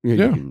it. You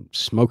can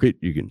smoke it,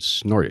 you can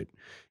snort it.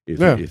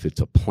 If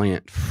it's a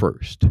plant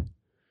first.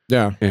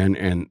 Yeah.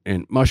 And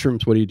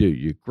mushrooms, what do?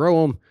 You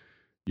grow them,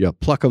 you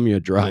pluck them, you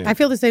dry them. I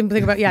feel the same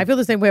thing about, I feel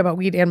the same way about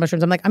weed and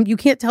mushrooms. I'm like, you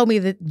can't tell me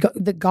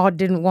that God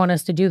didn't want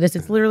us to do this.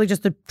 It's literally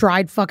just a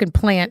dried fucking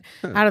plant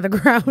out of the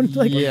ground.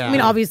 Like, Yeah. I mean,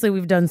 obviously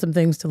we've done some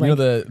things to like,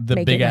 the make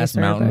it big ass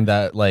nicer, mountain but-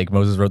 that like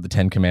Moses wrote the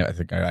 10 Commandments. I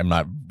think I'm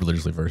not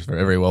religiously versed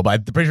very well, but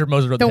I'm pretty sure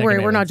Moses wrote the don't 10 worry,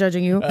 we're not Commandments.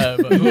 judging you.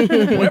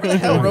 But whoever the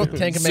hell wrote the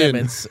 10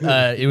 Commandments,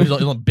 it was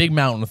on a big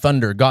mountain,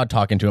 thunder, God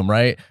talking to him,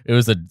 right? It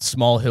was a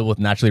small hill with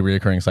naturally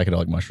reoccurring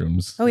psychedelic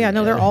mushrooms. Oh yeah,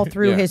 no, they're all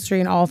through Yeah. history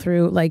and all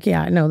through like,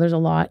 there's a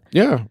lot.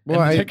 Yeah.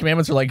 Well, And the 10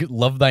 Commandments are like,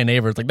 love thy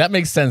neighbor. It's like, that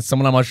makes sense.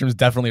 Someone on mushrooms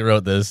definitely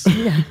wrote this.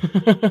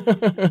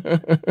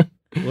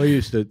 Well, they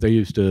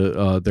used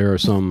to there are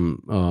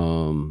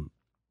some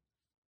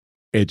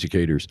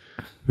educators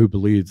who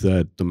believe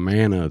that the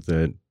manna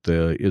that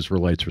the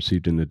Israelites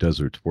received in the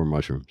deserts were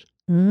mushrooms.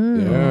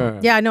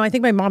 Yeah, no, I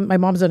think my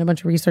mom's done a bunch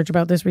of research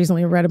about this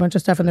recently. I read a bunch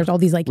of stuff, and there's all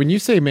these like. when you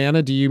say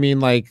mana, do you mean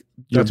like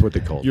That's what they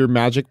call it. your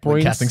magic Like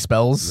points? casting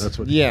spells. That's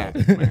what Yeah.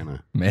 they call it,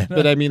 manna. Man.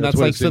 But I mean, That's that's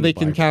what like it's so in they the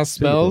can Bible. cast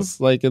It's in the book. spells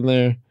like in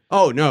their.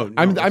 Oh no,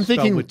 I'm spelled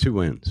thinking- with 2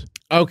 N's.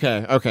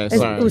 Okay. It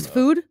Sorry. was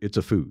food. It's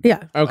a food.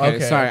 Yeah. Okay, Okay,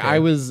 sorry.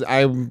 okay.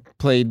 I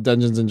played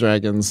Dungeons and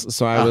Dragons,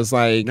 so I was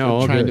like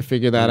no, trying okay. to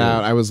figure that Okay.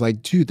 out. I was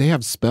like, dude, they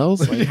have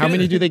spells. Like, how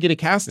many do they get to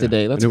cast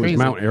today? That's and it crazy.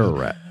 was Mount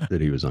Ararat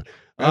that he was on.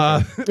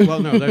 Well,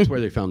 no, that's where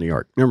they found the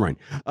ark. Never mind.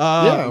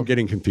 I'm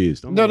getting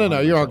confused.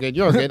 No, you're all good.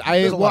 You're all good.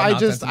 There's a lot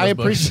of nonsense in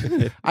those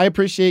books. I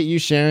appreciate you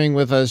sharing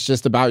with us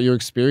just about your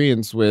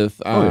experience with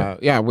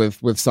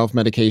with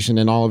self-medication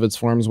in all of its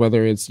forms,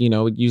 whether it's,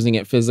 using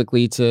it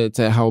physically to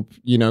help,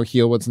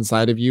 heal what's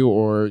inside of you,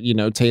 or,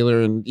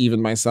 Taylor and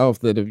even myself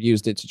that have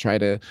used it to try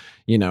to,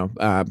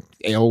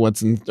 heal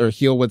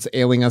what's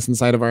ailing us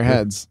inside of our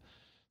heads.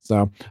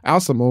 So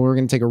awesome. Well, we're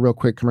going to take a real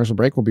quick commercial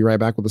break. We'll be right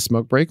back with a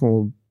smoke break, and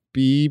we'll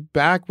be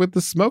back with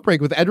the smoke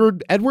break with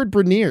Edward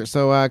Berneir.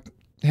 So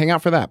hang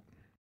out for that.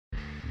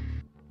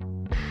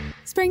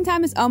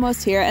 Springtime is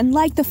almost here, and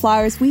like the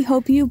flowers, we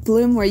hope you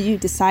bloom where you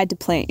decide to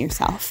plant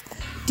yourself.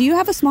 Do you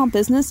have a small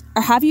business,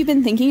 or have you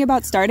been thinking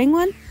about starting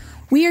one?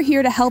 We are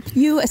here to help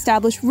you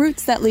establish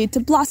roots that lead to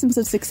blossoms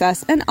of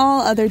success and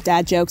all other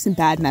dad jokes and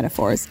bad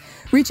metaphors.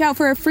 Reach out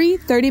for a free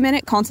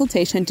 30-minute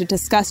consultation to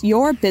discuss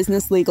your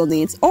business legal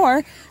needs,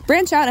 or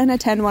branch out and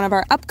attend one of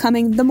our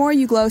upcoming The More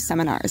You Glow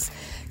seminars.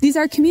 These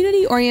are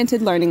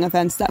community-oriented learning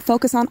events that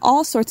focus on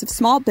all sorts of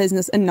small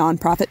business and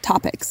nonprofit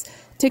topics.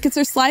 Tickets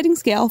are sliding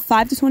scale,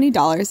 $5 to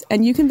 $20,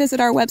 and you can visit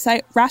our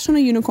website,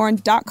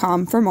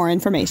 rationalunicorn.com, for more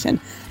information.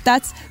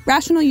 That's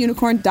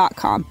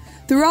rationalunicorn.com.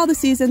 Through all the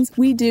seasons,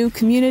 we do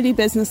community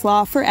business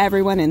law for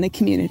everyone in the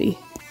community.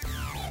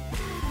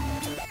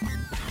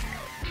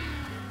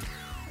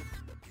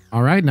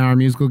 All right, now our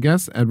musical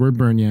guest, Edward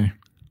Berneir.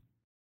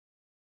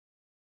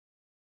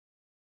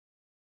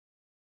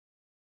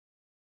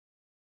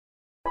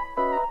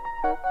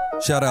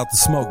 Shout out the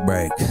smoke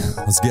break.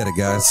 Let's get it,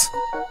 guys.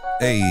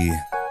 Hey.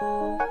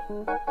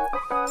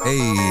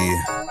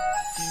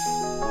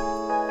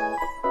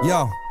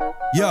 Yo.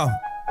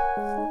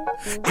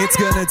 It's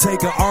gonna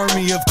take an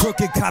army of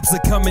crooked cops to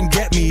come and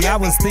get me. I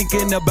was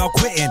thinking about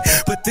quitting,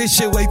 but this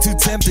shit way too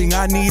tempting.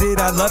 I need it,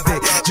 I love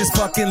it. Just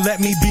fucking let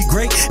me be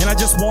great. And I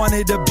just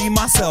wanted to be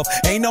myself.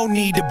 Ain't no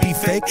need to be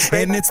fake.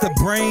 And it's the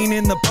brain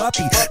in the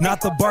puppy, not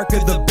the bark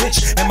of the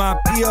bitch. And my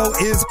P.O.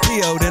 is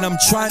P.O.'d and I'm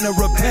trying to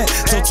repent.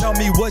 So tell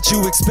me what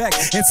you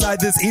expect inside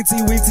this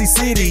eensy-weensy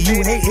city.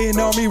 You hating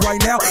on me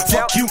right now?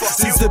 Fuck you.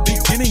 Since the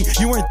beginning,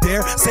 you weren't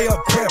there. Say a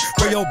prayer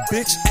for your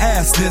bitch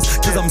ass this.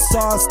 Cause I'm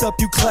sauced up,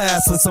 you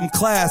classless. I'm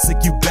classic,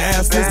 you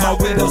bastards. My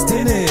windows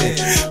tinted,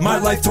 my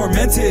life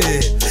tormented.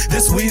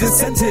 This weed is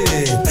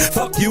scented.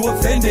 Fuck you,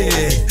 offended.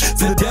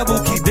 The devil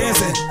keep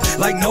dancing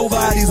like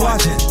nobody's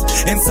watching.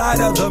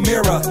 Inside of the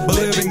mirror, but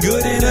living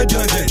good in a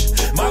dungeon.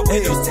 My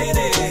windows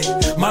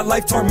tinted, my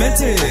life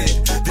tormented.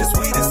 This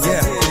weed is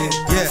scented.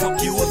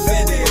 Fuck you,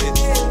 offended.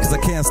 I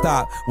can't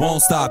stop,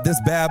 won't stop.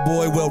 This bad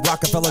boy will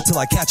Rockefeller till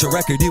I catch a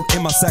record. You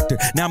in my sector.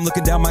 Now I'm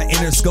looking down my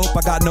inner scope.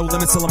 I got no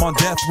limits till I'm on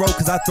death row.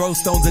 Cause I throw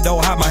stones and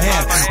don't hide my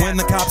hand. When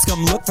the cops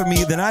come look for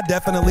me, then I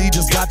definitely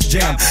just got to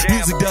jam.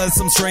 Music does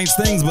some strange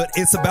things, but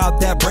it's about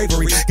that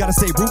bravery. Gotta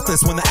stay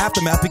ruthless when the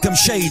aftermath becomes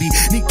shady.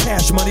 Need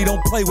cash money,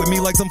 don't play with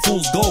me like some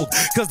fool's gold.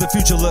 Cause the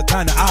future look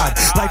kinda odd.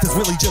 Life is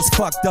really just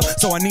fucked up,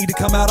 so I need to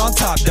come out on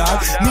top,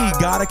 dog. Need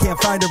God, I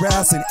can't find a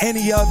ass in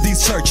any of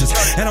these churches.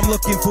 And I'm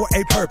looking for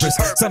a purpose.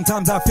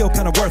 Sometimes I feel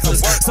kinda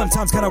worthless.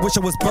 Sometimes kinda wish I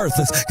was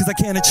birthless. Cause I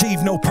can't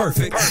achieve no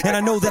perfect. And I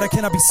know that I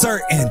cannot be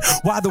certain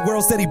why the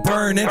world's steady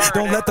burning.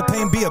 Don't let the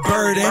pain be a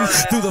burden.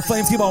 Through the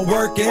flames keep on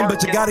working,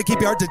 but you gotta keep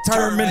your heart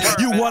determined.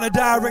 You wanna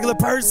die a regular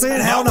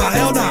person? Hell no,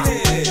 hell no.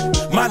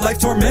 My life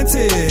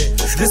tormented.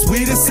 This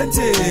weed is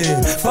scented.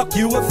 Fuck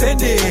you,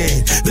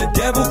 offended. The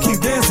devil keep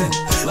dancing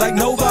like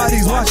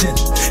nobody's watching.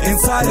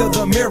 Inside of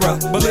the mirror,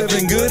 but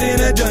living good in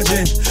a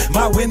dungeon.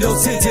 My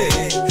windows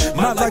tinted.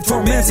 My life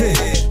tormented.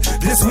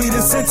 This weed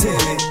is scented.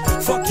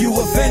 Fuck you,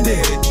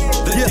 offended.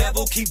 The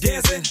devil keep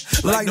dancing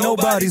like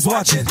nobody's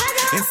watching.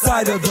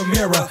 Inside of the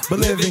mirror, but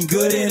living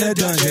good in a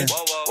dungeon.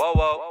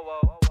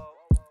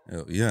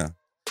 Hell yeah.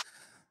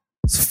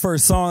 It's the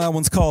first song. That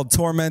one's called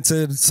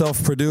Tormented,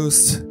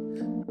 self-produced.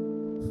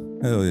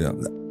 Hell yeah.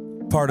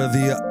 Part of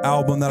the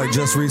album that I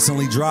just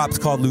recently dropped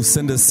called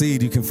Lucinda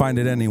Seed. You can find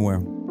it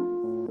anywhere.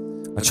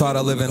 I try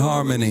to live in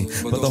harmony,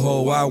 but the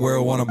whole wide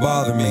world wanna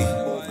bother me.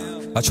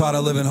 I try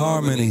to live in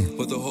harmony,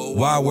 but the whole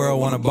wide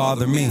world wanna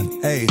bother me.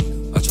 Hey,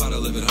 I try to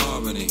live in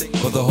harmony,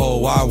 but the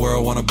whole wide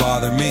world wanna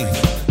bother me.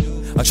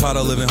 I try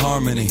to live in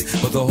harmony,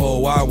 but the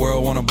whole wide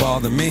world wanna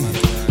bother me.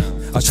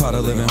 I try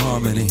to live in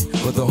harmony,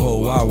 but the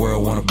whole wide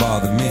world wanna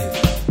bother me.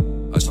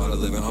 I try to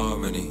live in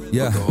harmony,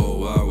 but the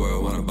whole wide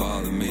world wanna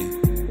bother me.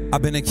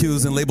 I've been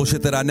accused and labeled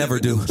shit that I never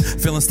do.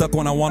 Feeling stuck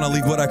when I want to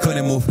leave what I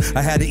couldn't move.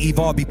 I had to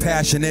evolve, be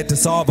passionate to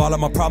solve all of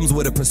my problems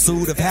with a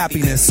pursuit of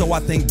happiness. So I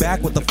think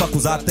back, what the fuck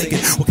was I thinking?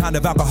 What kind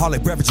of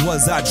alcoholic beverage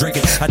was I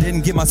drinking? I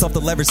didn't give myself the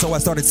leverage, so I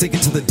started sinking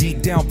to the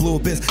deep down blue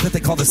abyss that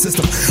they call the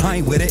system. I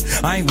ain't with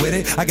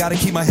it. I gotta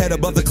keep my head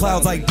above the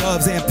clouds like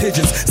doves and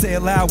pigeons. Say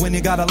it loud when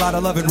you got a lot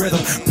of love and rhythm.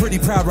 Pretty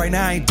proud right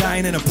now, I ain't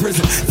dying in a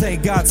prison.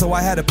 Thank God, so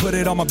I had to put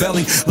it on my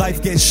belly.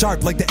 Life gets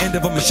sharp like the end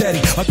of a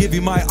machete. I'll give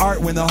you my art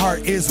when the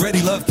heart is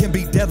ready. Love can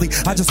be deadly,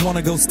 I just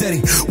wanna go steady.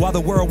 While the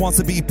world wants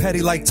to be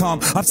petty like Tom.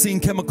 I've seen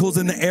chemicals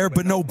in the air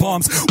but no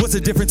bombs. What's the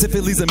difference if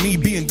it leads to me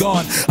being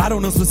gone? I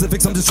don't know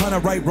specifics, I'm just trying to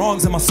right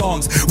wrongs in my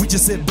songs. We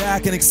just sit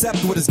back and accept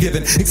what is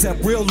given.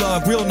 Accept real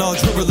love, real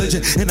knowledge, real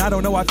religion. And I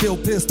don't know, I feel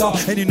pissed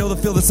off. And you know they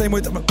feel the same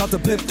way I'm about to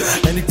pip.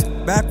 And it's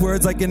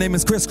backwards like your name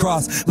is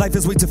crisscross. Life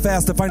is way too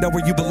fast to find out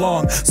where you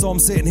belong. So I'm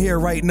sitting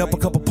here writing up a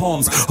couple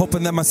poems,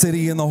 hoping that my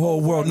city and the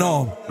whole world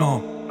know.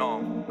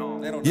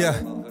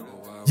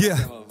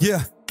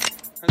 Yeah.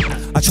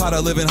 I try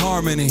to live in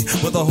harmony,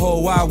 but the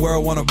whole wide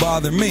world wanna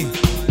bother me.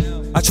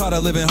 I try to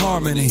live in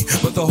harmony,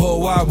 but the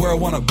whole wide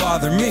world wanna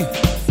bother me.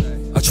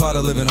 I try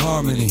to live in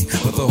harmony,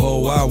 but the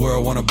whole wide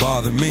world wanna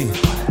bother me.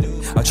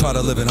 I try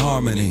to live in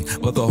harmony,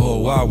 but the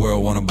whole wide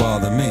world wanna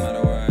bother me.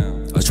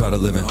 I try to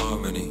live in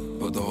harmony,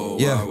 but the whole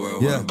wide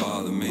world wanna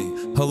bother me.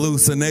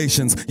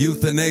 Hallucinations,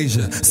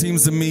 euthanasia.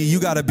 Seems to me you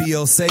gotta be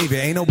your savior.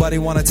 Ain't nobody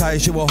wanna tie your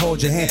shit, will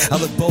hold your hand. I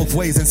look both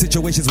ways in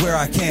situations where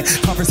I can.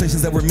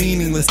 Conversations that were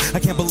meaningless. I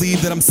can't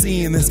believe that I'm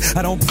seeing this.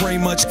 I don't pray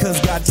much cause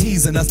God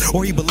teasing us,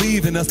 or he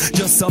believe in us.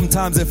 Just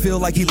sometimes it feel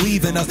like he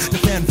leaving us to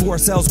fend for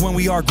ourselves when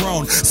we are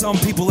grown. Some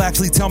people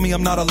actually tell me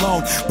I'm not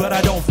alone, but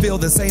I don't feel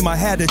the same. I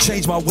had to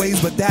change my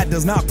ways, but that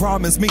does not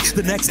promise me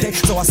the next day.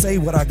 So I say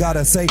what I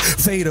gotta say.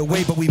 Fade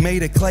away, but we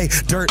made it clay.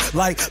 Dirt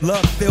like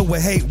love filled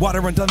with hate. Water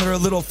runs under a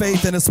little faith.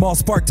 And a small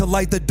spark to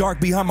light the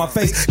dark behind my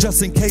face.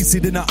 Just in case you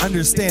did not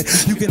understand,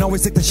 you can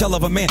always take the shell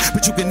of a man,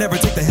 but you can never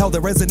take the hell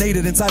that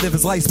resonated inside of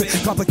his life.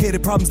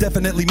 Complicated problems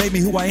definitely made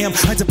me who I am.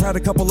 I'm proud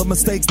of a couple of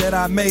mistakes that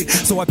I made,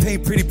 so I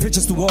paint pretty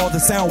pictures through all the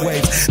sound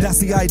waves. That's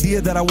the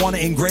idea that I want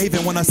to engrave,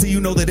 and when I see you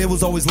know that it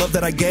was always love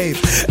that I gave.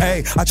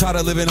 Hey, I try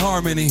to live in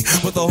harmony,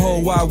 but the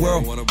whole wide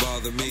world wanna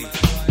bother me.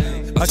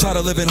 I try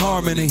to live in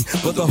harmony,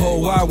 but the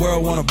whole wide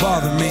world wanna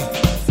bother me.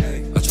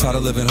 I try to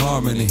live in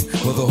harmony,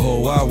 but the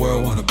whole wide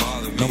world wanna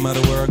bother me. No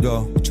matter where I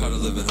go, I try to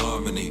live in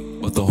harmony,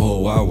 but the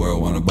whole wide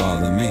world wanna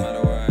bother me.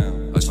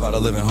 I try to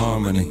live in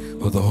harmony,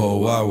 but the whole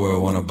wide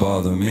world wanna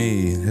bother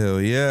me.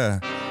 Hell yeah.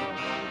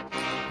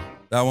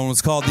 That one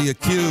was called The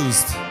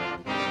Accused.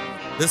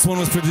 This one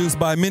was produced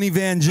by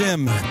Minivan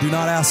Jim. Do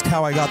not ask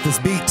how I got this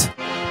beat.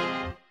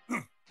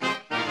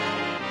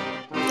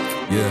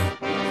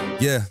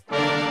 Yeah.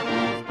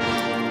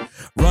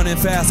 Running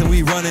fast and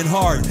we running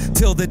hard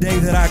till the day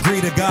that I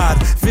agree to God.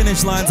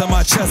 Finish lines on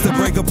my chest that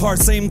break apart,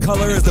 same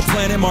color as the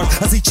planet Mars.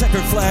 I see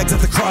checkered flags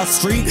at the cross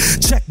street.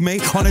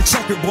 Checkmate on a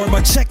checkerboard.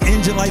 My check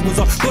engine light was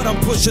on, but I'm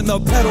pushing the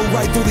pedal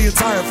right through the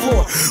entire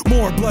floor.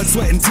 More blood,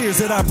 sweat, and tears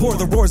that I pour.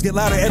 The roars get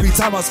louder every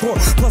time I score.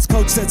 Plus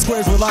coach said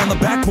squares will line the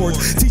backboard.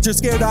 Teacher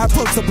scared I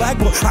approach the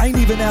blackboard. I ain't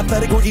even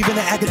athletic or even in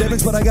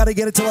academics, but I gotta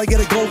get it till I get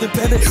a golden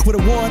pendant with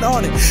a 1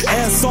 on it,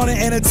 S on it,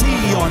 and a T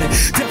on it.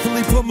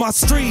 Definitely put my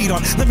street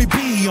on. Let me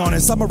be on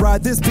it. I'ma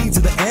ride this beat to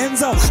the end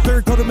zone.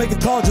 Third quarter make a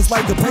call just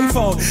like the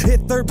payphone.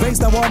 Hit third base,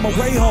 now on my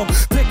way home.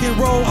 Pick and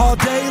roll all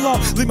day long.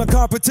 Leave my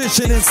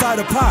competition inside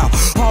a pile.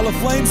 Hall of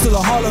Flames to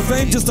the Hall of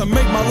Fame just to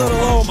make my little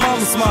old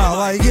mama smile.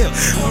 Like yeah,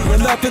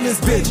 pouring up in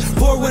this bitch,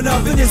 pouring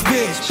up in this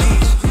bitch,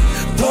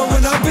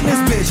 pouring up in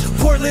this bitch,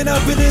 Portland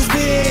up in this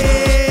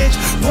bitch,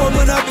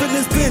 pouring up in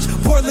this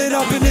bitch, Portland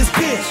up in this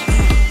bitch.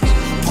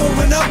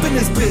 Pouring up in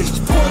this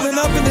bitch, pouring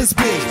up in this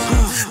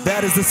bitch.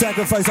 That is the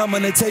sacrifice I'm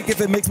gonna take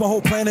if it makes my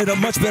whole planet a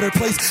much better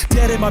place.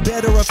 Dead in my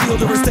bed or a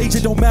field or a stage,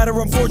 it don't matter,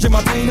 I'm forging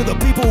my pain. To the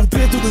people who've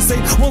been through the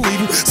same won't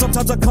leave you.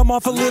 Sometimes I come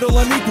off a little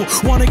unequal,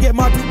 wanna get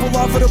my people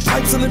off of the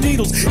pipes and the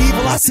needles.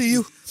 Evil, I see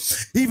you.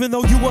 Even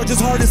though you are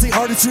just hard to see,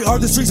 artistry, are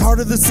the streets, heart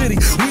of the city.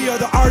 We are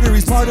the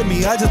arteries, part of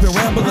me. I just been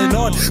rambling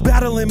on,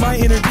 battling my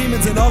inner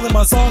demons and all in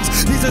my songs.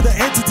 These are the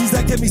entities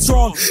that get me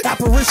strong.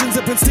 Apparitions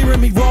have been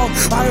steering me wrong.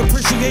 I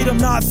appreciate them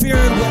not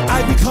fearing what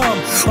I become.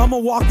 I'ma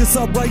walk this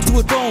up right to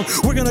a throne.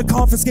 We're gonna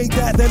confiscate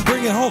that, then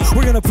bring it home.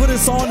 We're gonna put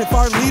us on if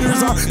our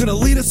leaders are gonna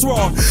lead us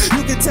wrong.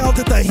 You can tell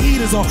that the heat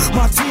is on.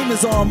 My team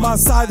is on my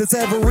side this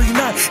every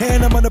night.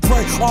 And I'm gonna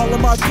pray all of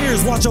my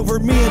peers watch over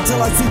me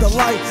until I see the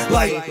light.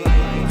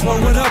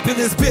 Pouring up in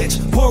this bitch,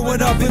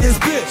 pouring up in this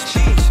bitch,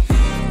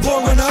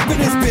 pouring up in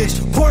this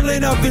bitch,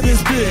 Portland up in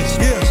this bitch,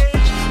 yeah.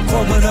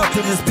 Pouring up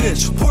in this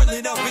bitch,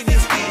 Portland up in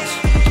this bitch,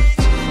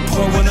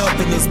 pouring up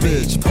in this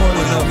bitch,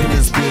 Portland up in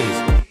this bitch.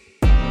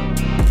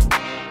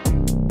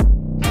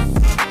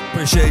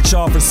 Appreciate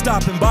y'all for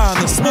stopping by on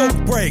the smoke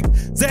break.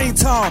 Zane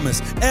Thomas,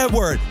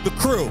 Edward, the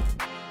crew.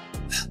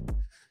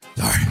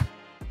 Sorry,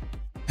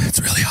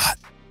 it's really hot.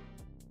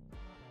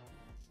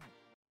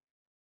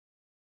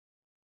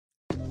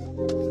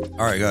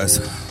 All right, guys.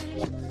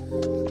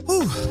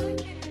 Whew.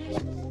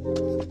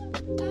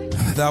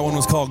 That one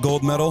was called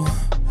Gold Medal,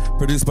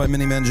 produced by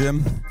Miniman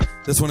Jim.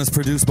 This one is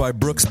produced by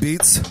Brooks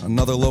Beats,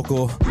 another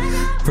local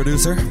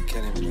producer.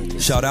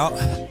 Shout out.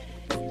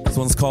 This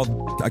one's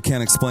called I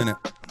Can't Explain It.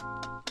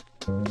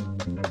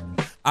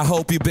 I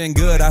hope you've been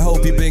good, I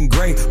hope you've been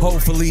great.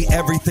 Hopefully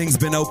everything's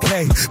been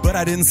okay. But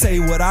I didn't say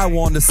what I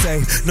wanted to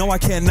say. No, I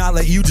cannot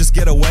let you just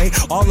get away.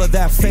 All of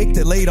that fake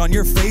that laid on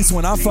your face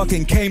when I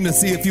fucking came to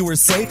see if you were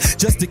safe.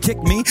 Just to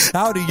kick me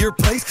out of your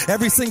place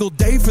every single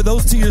day for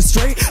those 2 years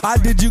straight. I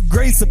did you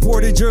great,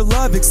 supported your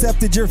love,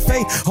 accepted your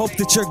fate. Hope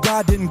that your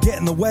God didn't get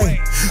in the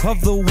way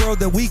of the world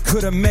that we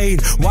could have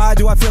made. Why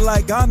do I feel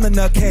like I'm the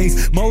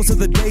nutcase? Most of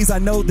the days I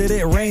know that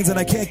it rains and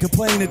I can't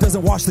complain, it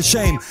doesn't wash the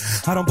shame.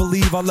 I don't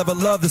believe I'll ever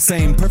love the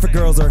same. Perfect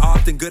girls are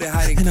often good at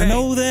hiding pain. And I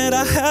know that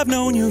I have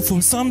known you for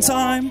some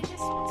time,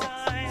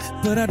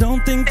 but I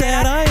don't think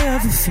that I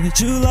ever fed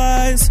you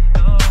lies.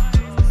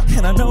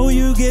 And I know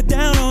you get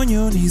down on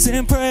your knees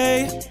and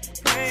pray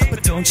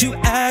But don't you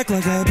act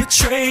like I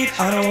betrayed.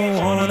 I don't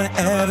wanna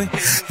ever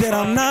that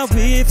I'm not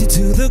with you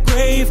to the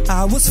grave.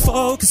 I was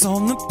focused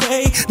on the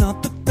play,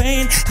 not the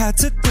pain. Had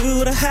to do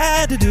what I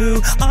had to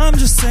do. I'm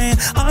just saying,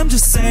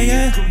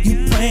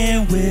 you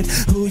playing with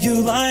who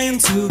you lying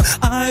to.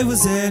 I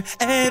was there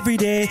every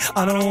day.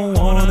 I don't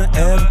wanna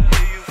ever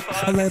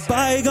I let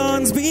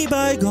bygones be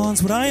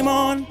bygones, what I'm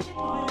on.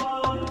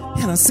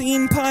 And I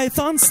seen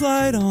Python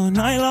slide on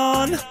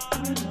nylon,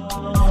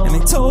 and they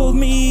told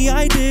me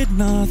I did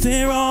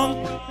nothing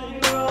wrong.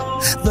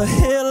 The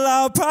hill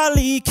I'll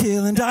probably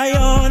kill and die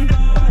on.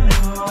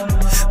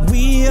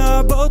 We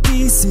are both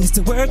deceased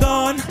and we're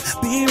gone.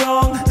 Be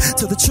wrong,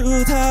 tell the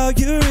truth how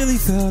you really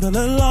felt all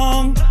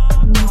along.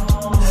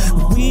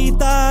 We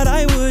thought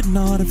I would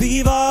not have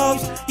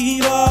evolved,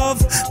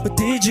 but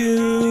did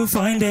you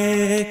find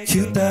it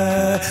cute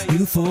that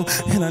you fool?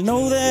 And I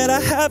know that I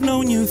have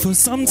known you for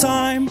some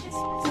time,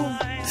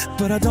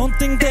 but I don't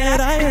think that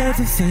I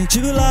ever fed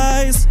you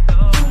lies.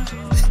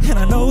 And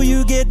I know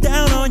you get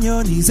down on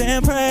your knees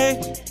and pray,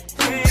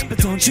 but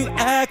don't you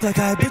act like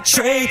I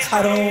betrayed.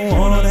 I don't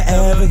wanna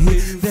ever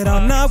hear that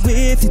I'm not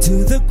with you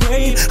to the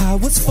grave. I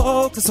was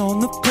focused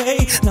on the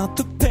play, not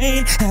the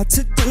pain. Had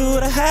to do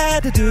what I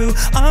had to do.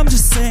 I'm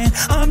just saying,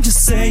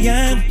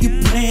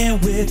 you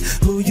playing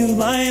with who you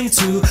lying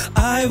to.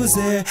 I was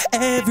there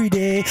every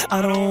day.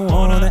 I don't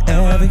wanna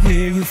ever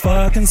hear you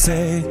fucking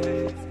say.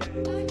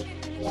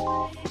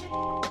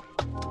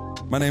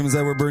 My name is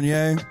Edward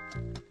Berneir.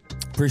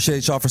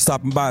 Appreciate y'all for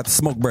stopping by at the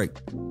smoke break.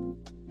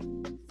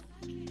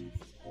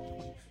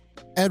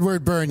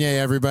 Edward Berneir,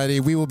 everybody.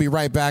 We will be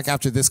right back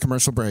after this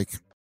commercial break.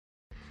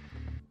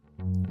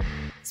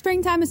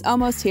 Springtime is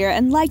almost here,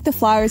 and like the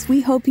flowers,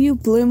 we hope you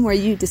bloom where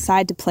you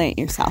decide to plant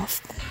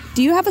yourself.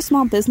 Do you have a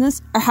small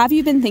business, or have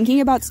you been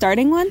thinking about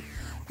starting one?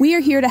 We are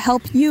here to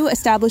help you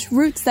establish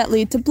roots that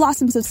lead to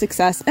blossoms of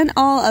success and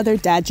all other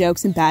dad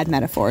jokes and bad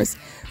metaphors.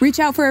 Reach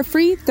out for a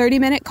free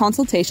 30-minute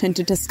consultation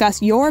to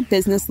discuss your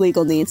business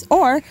legal needs,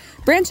 or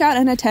branch out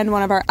and attend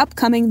one of our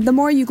upcoming The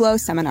More You Glow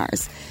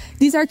seminars.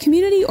 These are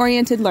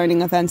community-oriented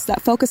learning events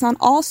that focus on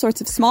all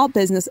sorts of small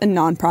business and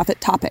nonprofit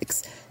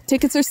topics.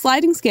 Tickets are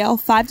sliding scale,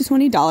 $5 to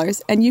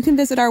 $20, and you can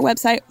visit our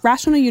website,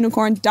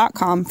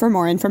 rationalunicorn.com, for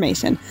more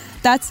information.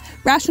 That's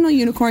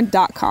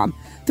rationalunicorn.com.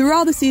 Through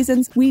all the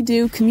seasons, we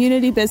do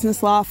community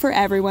business law for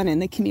everyone in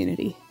the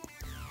community.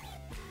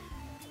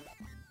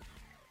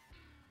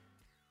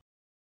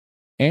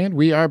 And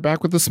we are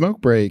back with the smoke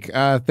break.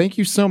 Thank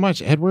you so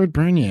much, Edward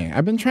Berneir.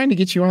 I've been trying to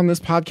get you on this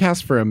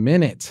podcast for a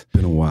minute.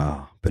 Been a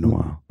while.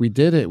 We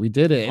did it.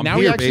 And now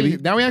we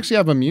actually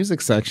have a music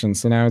section,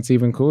 so now it's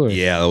even cooler.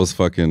 Yeah, that was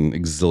fucking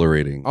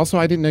exhilarating. Also,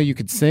 I didn't know you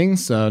could sing,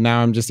 so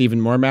now I'm just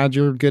even more mad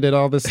you're good at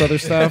all this other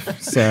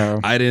stuff. So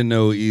I didn't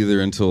know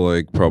either until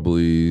like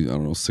probably,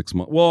 6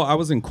 months. Well, I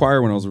was in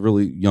choir when I was a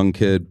really young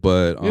kid,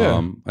 but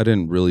I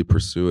didn't really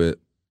pursue it.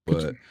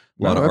 But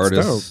a lot of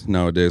artists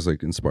nowadays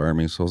like inspire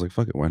me, so I was like,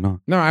 fuck it, why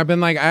not? No, I've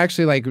been like, I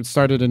actually like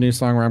started a new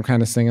song where I'm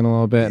kind of singing a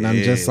little bit, and I'm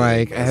just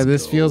like,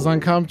 this feels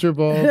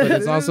uncomfortable, but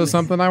it's also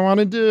something I want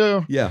to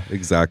do. Yeah,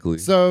 exactly.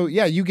 So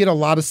yeah, you get a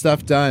lot of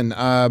stuff done.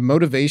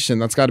 Motivation,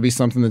 that's got to be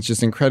something that's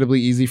just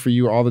incredibly easy for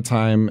you all the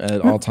time,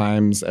 at all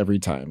times, every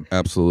time.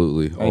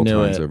 Absolutely, all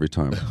times, every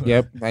time.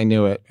 Yep, I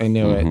knew it.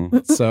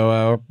 it.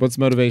 So what's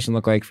motivation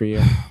look like for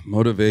you?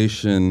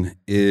 Motivation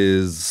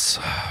is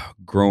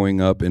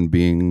growing up and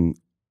being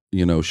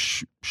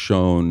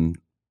shown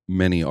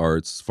many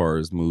arts as far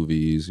as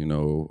movies,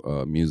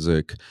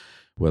 music,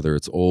 whether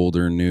it's old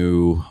or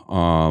new,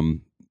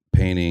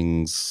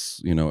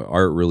 paintings,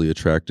 art really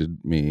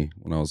attracted me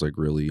when I was like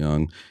really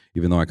young,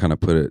 even though I kind of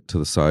put it to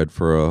the side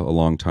for a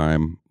long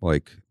time.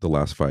 Like the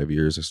last 5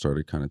 years, I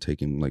started kind of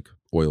taking like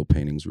oil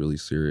paintings really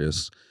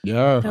serious.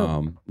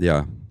 Yeah.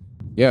 Yeah.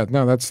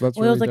 No, that's oil's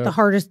really like dope. the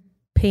hardest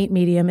paint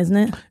medium, isn't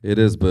it? It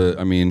is, but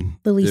I mean,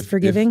 the least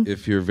forgiving.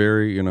 If you're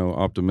very,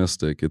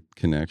 optimistic, it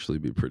can actually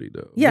be be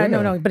dope. Yeah,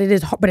 no, but it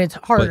is, but it's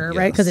harder,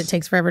 right? Because it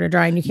takes forever to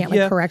dry, and you can't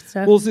correct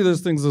stuff. Well, see,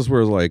 there's things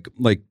where like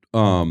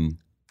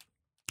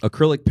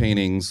acrylic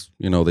paintings,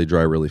 they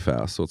dry really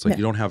fast, so it's like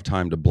you don't have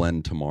time to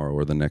blend tomorrow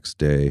or the next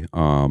day.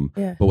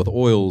 But with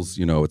oils,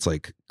 it's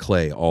like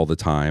clay all the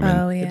time,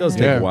 and it does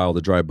take a while to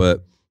dry,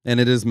 and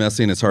it is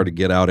messy and it's hard to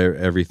get out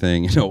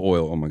everything,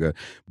 oil. Oh my God.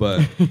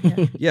 But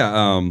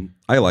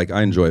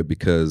I enjoy it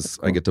because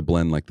I get to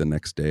blend like the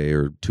next day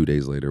or 2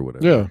 days later,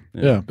 whatever.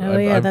 Yeah.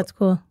 Oh, that's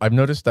cool. I've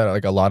noticed that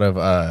like a lot of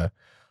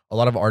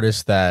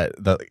artists that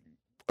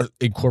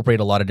incorporate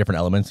a lot of different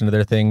elements into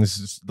their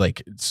things,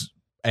 like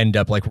end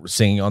up like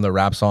singing on the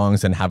rap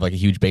songs and have like a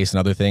huge bass and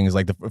other things.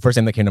 Like the first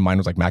thing that came to mind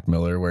was like Mac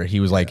Miller, where he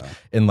was like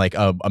in like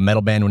a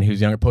metal band when he was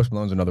younger. Post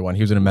Malone's another one.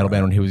 He was in a metal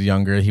band when he was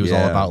younger. He was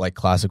all about like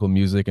classical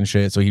music and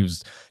shit. So he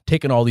was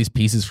taking all these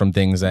pieces from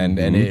things, and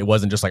it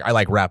wasn't just like, I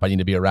like rap, I need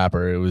to be a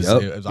rapper. It was,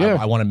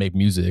 I want to make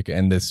music,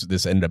 and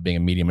this ended up being a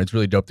medium. It's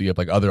really dope that you have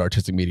like other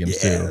artistic mediums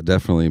too. Yeah,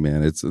 definitely,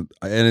 man. It's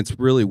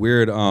really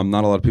weird.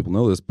 Not a lot of people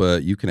know this,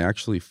 but you can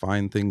actually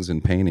find things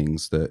in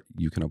paintings that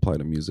you can apply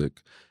to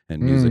music,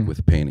 and music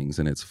with paintings,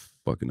 and it's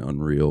fucking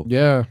unreal.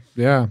 Yeah,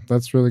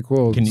 that's really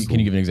cool. Can you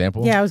give an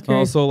example? Yeah, I was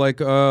curious. So like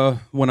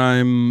when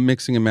I'm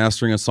mixing and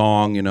mastering a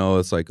song, you know,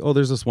 it's like, oh,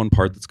 there's this one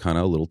part that's kind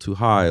of a little too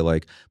high,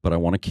 like, but I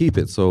want to keep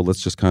it. So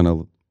let's just kind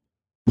of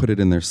put it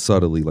in there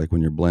subtly, like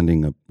when you're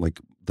blending up like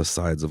the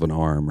sides of an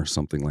arm or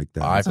something like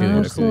that. I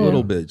feel just a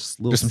little bit, just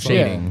some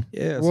shading.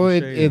 Yeah. Well,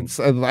 it's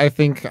I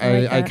think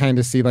I kind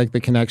of see like the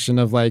connection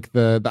of like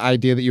the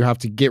idea that you have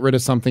to get rid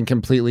of something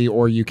completely,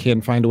 or you can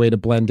find a way to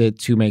blend it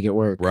to make it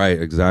work.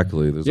 Right.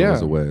 Exactly. There's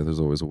always a way. There's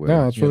always a way.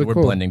 Yeah, that's really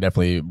cool. Blending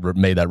definitely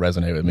made that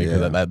resonate with me,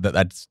 because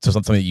that's just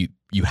something that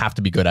you have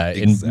to be good at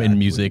in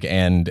music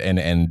and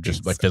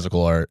just like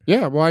physical art.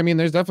 Yeah, well, I mean,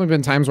 there's definitely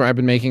been times where I've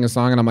been making a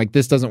song and I'm like,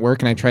 this doesn't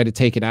work, and I try to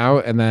take it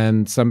out, and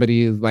then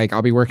somebody, like,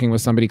 I'll be working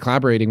with somebody,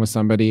 collaborating with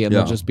somebody, and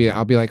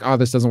I'll be like, oh,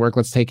 this doesn't work,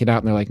 let's take it out,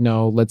 and they're like,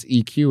 no, let's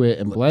EQ it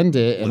and blend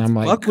it, and I'm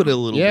like, fuck with it a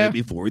little bit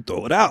before we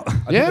throw it out.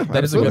 Yeah,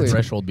 that is a good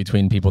threshold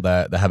between people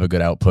that have a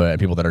good output and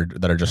people that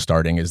are just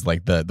starting, is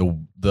like the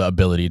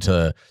ability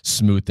to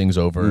smooth things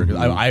over.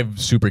 I'm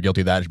super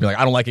guilty of that. Just be like,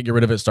 I don't like it, get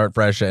rid of it, start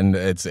fresh, and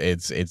it's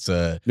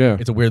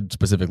a weird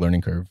specific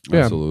learning curve.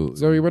 Yeah. Absolutely.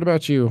 Zoe, what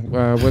about you?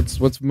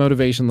 What's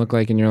motivation look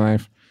like in your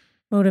life?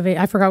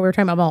 I forgot we were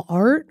talking about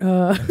art.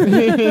 Well,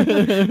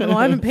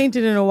 I haven't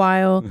painted in a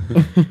while.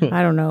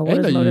 I don't know. What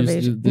is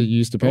motivation? You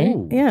used to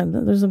paint? Yeah,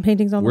 there's some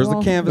paintings on Where's the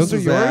wall. the canvas?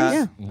 Those are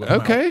yours? Yeah.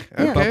 Okay.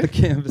 About the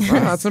canvas. Wow,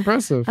 that's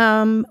impressive.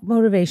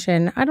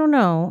 Motivation. I don't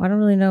know. I don't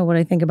really know what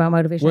I think about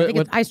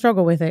motivation. I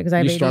struggle with it because I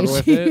have ADHD. Struggle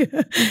with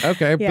it?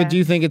 Okay. Yeah. But do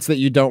you think it's that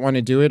you don't want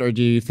to do it, or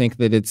do you think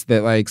that it's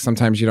that like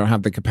sometimes you don't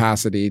have the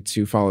capacity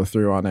to follow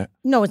through on it?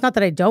 No, it's not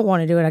that I don't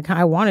want to do it.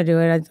 I want to do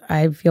it.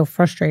 I feel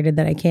frustrated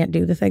that I can't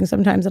do the things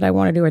sometimes that I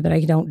want to do, or that I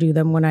don't do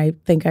them when I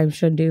think I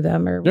should do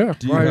them. Or yeah.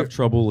 Do you have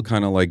trouble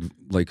kind of like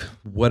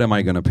what am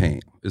I going to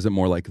paint? Is it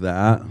more like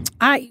that?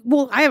 I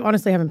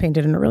honestly haven't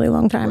painted in a really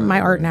long time. My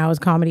art now is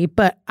comedy,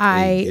 but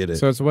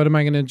So it's what am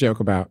I going to joke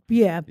about?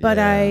 Yeah, but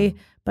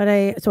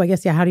so I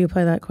guess, how do you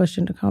play that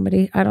question to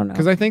comedy? I don't know.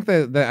 Because I think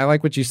that I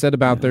like what you said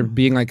about there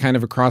being like kind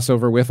of a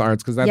crossover with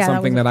arts, because that's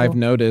something that I've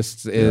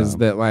noticed is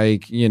that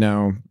like, you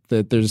know,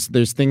 that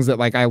there's things that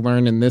like I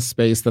learn in this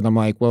space that I'm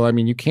like, well, I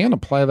mean, you can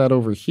apply that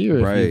over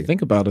here if you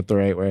think about it the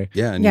right way.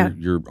 Yeah, and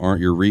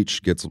your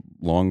reach gets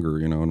longer,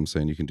 you know what I'm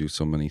saying? You can do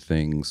so many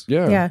things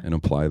and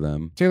apply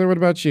them. Taylor, what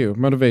about you?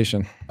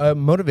 Motivation?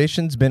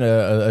 Motivation's been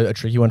a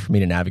tricky one for me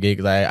to navigate,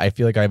 because I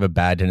feel like I have a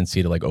bad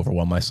tendency to like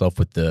overwhelm myself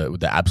with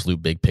the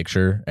absolute big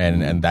picture,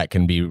 and that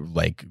can be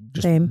like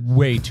just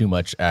way too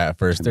much at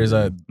first. There's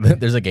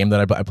a game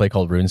that I play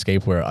called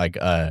RuneScape, where like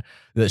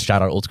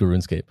shout out old school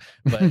RuneScape,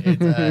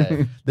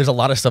 but there's a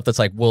lot of stuff that's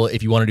like, well,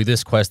 if you want to do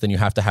this quest, then you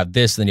have to have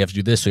this, then you have to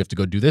do this, so you have to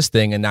go do this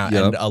thing, and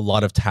and a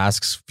lot of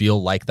tasks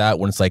feel like that,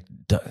 when it's like,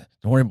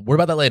 don't worry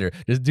about that later.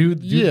 Just do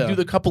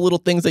the couple little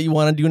things that you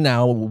want to do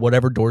now.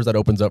 Whatever doors that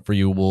opens up for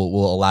you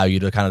will allow you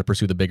to kind of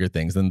pursue the bigger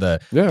things. Then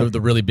the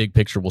really big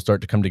picture will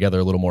start to come together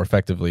a little more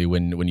effectively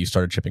when you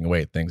start chipping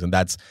away at things. And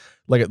that's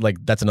like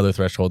that's another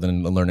threshold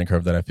and a learning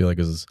curve that I feel like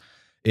is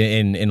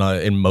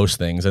in most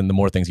things, and the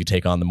more things you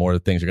take on, the more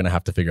things you're going to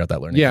have to figure out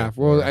that learning curve.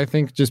 Well, I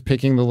think just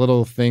picking the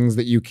little things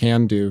that you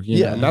can do,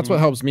 you know, that's what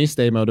helps me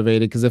stay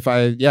motivated, because if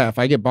I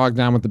get bogged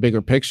down with the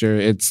bigger picture,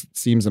 it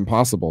seems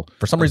impossible.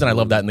 For some reason I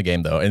love that in the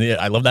game though, and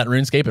I love that in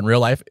RuneScape. In real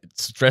life it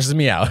stresses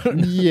me out.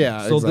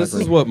 So this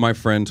is what my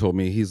friend told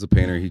me. He's a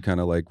painter. He kind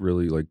of like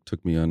really like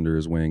took me under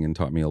his wing and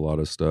taught me a lot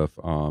of stuff.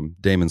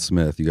 Damon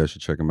Smith, you guys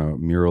should check him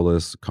out.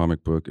 Muralist,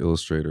 comic book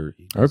illustrator.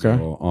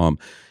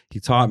 He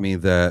taught me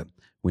that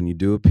when you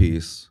do a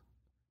piece,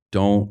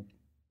 don't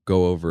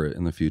go over it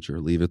in the future.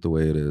 Leave it the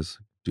way it is.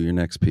 Do your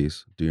next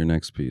piece. Do your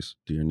next piece.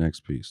 Do your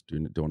next piece.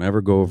 Don't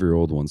ever go over your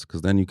old ones, because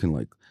then you can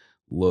like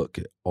look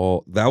at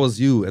all. That was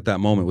you at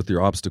that moment with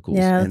your obstacles,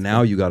 and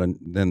now you got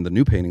then the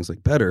new painting's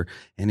like better.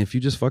 And if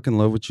you just fucking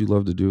love what you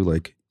love to do,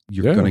 like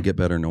you're gonna get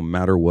better no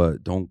matter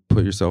what. Don't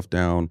put yourself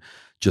down.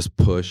 Just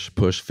push,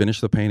 finish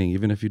the painting,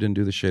 even if you didn't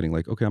do the shading.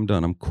 Like, okay, I'm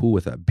done. I'm cool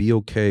with that. Be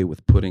okay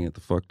with putting it the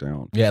fuck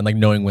down. Yeah, and like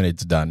knowing when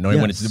it's done, knowing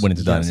when it's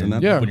done, and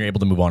when you're able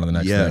to move on to the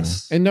next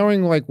thing. And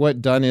knowing like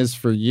what done is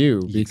for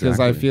you,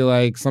 because I feel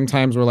like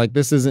sometimes we're like,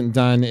 this isn't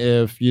done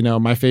if, you know,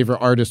 my favorite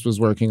artist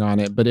was working on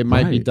it, but it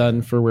might be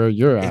done for where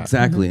you're at.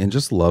 Exactly, and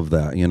just love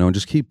that, you know, and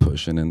just keep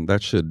pushing, and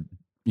that should,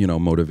 you know,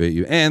 motivate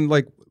you. And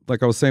like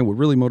I was saying, what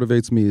really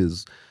motivates me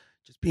is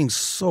just being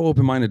so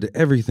open-minded to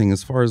everything,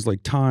 as far as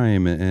like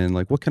time and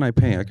like, what can I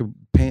paint? I could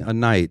paint a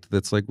night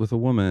that's like with a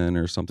woman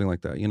or something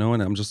like that, you know?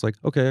 And I'm just like,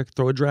 okay, I could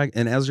throw a drag.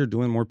 And as you're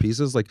doing more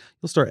pieces, like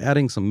you'll start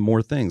adding some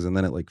more things, and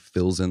then it like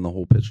fills in the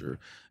whole picture,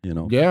 you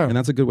know? Yeah. And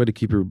that's a good way to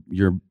keep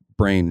your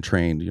brain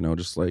trained, you know,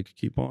 just like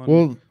keep on.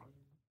 Well,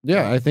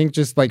 Yeah, I think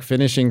just like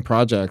finishing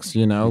projects,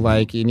 you know,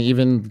 like, and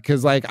even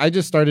because like I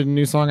just started a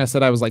new song. I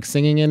said I was like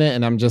singing in it,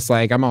 and I'm just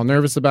like, I'm all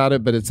nervous about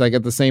it. But it's like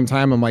at the same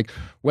time, I'm like,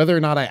 whether or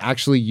not I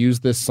actually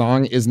use this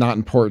song is not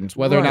important.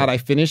 Whether or not I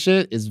finish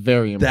it is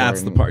very important.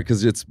 That's the part,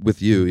 because it's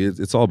with you.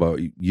 It's all about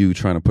you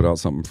trying to put out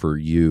something for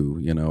you,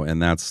 you know,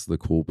 and that's the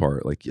cool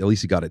part. Like, at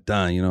least you got it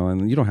done, you know,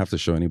 and you don't have to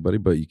show anybody,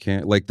 but you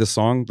can't. Like this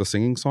song, the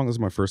singing song, is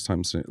my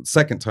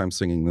second time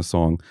singing this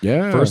song.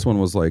 Yeah. First one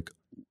was like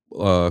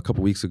a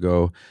couple weeks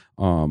ago.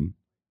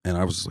 And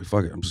I was just like,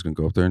 fuck it, I'm just gonna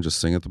go up there and just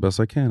sing it the best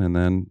I can. And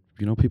then,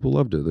 you know, people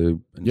loved it. They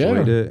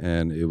enjoyed it.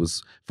 And it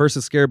was, first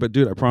it's scary, but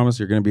dude, I promise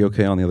you're gonna be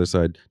okay on the other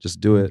side.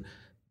 Just do it.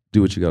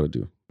 Do what you gotta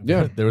do.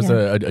 Yeah. There was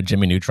a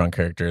Jimmy Neutron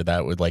character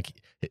that would like,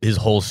 his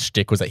whole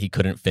shtick was that he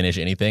couldn't finish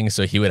anything.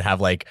 So he would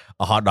have like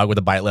a hot dog with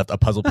a bite left, a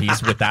puzzle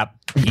piece with that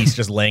piece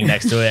just laying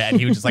next to it. And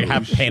he would just like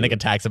have panic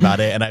attacks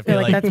about it. And I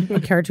feel like that's a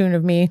cartoon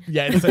of me.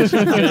 Yeah, it's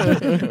actually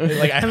good.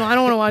 Like, I don't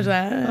want to watch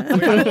that.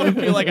 I don't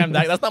feel like I'm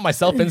that's not my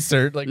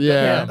self-insert. Like,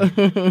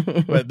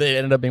 but they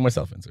ended up being my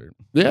self-insert.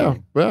 Yeah.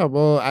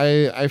 Well,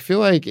 I feel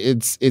like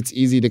it's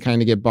easy to kind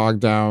of get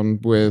bogged down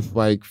with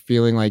like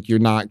feeling like you're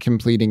not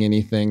completing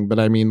anything. But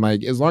I mean,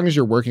 like, as long as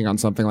you're working on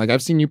something, like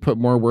I've seen you put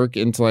more work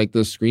into like the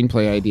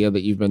screenplay idea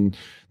that you've been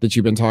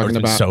talking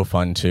about. So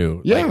fun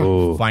too. Yeah.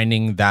 Like,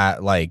 finding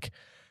that like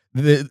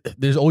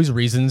there's always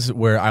reasons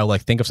where I'll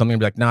like think of something and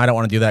be like, no, I don't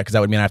want to do that because that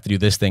would mean I have to do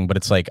this thing. But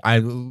it's like I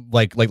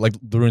like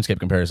the RuneScape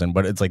comparison,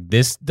 but it's like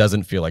this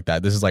doesn't feel like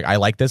that. This is like, I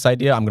like this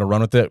idea, I'm gonna run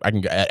with it. I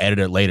can edit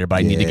it later, but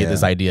I need to get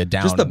this idea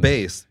down. Just the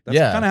base. That's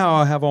kind of how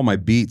I have all my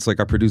beats.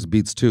 Like I produce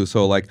beats too.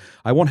 So like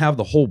I won't have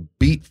the whole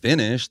beat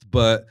finished,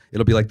 but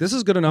it'll be like, this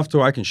is good enough to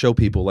where I can show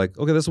people like,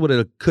 okay, this is what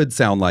it could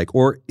sound like.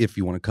 Or if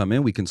you want to come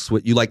in, we can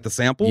switch. You like the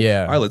sample?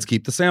 Yeah. All right, let's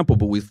keep the sample,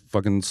 but we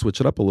fucking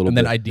switch it up a little bit.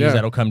 And then ideas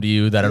that'll come to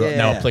you that are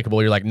now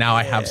applicable. You're like, now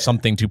I have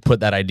something to put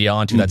that idea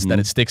onto that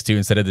it sticks to,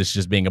 instead of this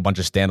just being a bunch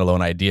of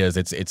standalone ideas.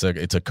 It's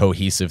a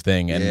cohesive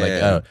thing. And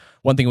like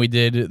one thing we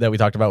did that we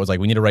talked about was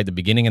like, we need to write the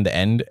beginning and the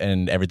end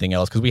and everything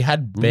else, because we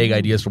had vague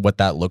ideas for what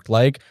that looked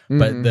like,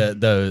 but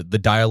the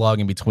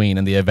dialogue in between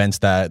and the events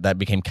that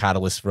became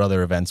catalysts for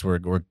other events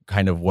were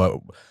kind of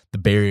what the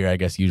barrier, I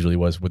guess, usually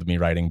was with me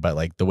writing. But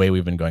like the way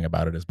we've been going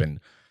about it has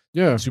been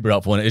super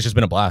helpful, and it's just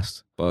been a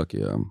blast. Fuck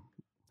yeah.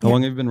 How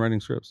long have you been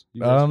writing scripts?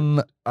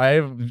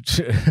 I've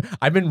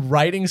been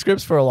writing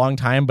scripts for a long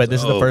time, but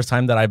this is the first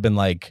time that I've been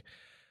like,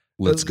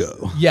 let's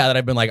go. Yeah, that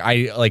I've been like,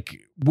 I like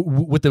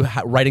with the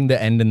writing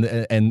the end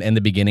and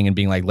the beginning and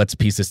being like, let's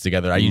piece this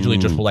together. I usually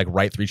just will like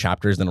write 3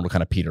 chapters, then it'll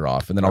kind of peter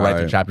off, and then I'll write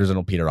 3 chapters and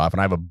it'll peter off,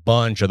 and I have a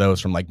bunch of those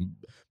from like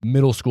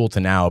middle school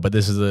to now. But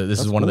this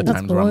is one of the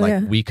times where I'm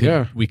like, we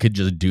could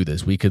just do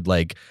this. We could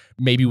like,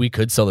 maybe we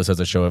could sell this as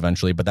a show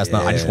eventually, but that's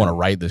not, I just want to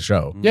write the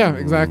show. Yeah,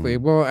 exactly.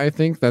 Well, I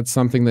think that's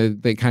something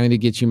that kind of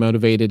gets you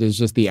motivated, is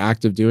just the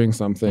act of doing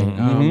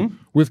something.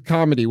 With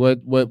comedy,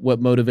 what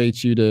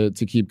motivates you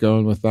to keep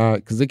going with that?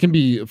 Because it can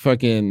be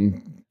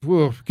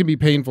it can be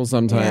painful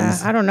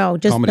sometimes. Yeah, I don't know.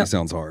 Just comedy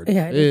sounds hard.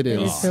 Yeah, it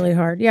is. It's really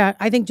hard. Yeah,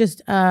 I think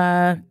just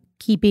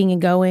keeping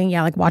and going.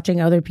 Yeah, like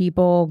watching other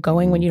people,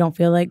 going when you don't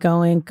feel like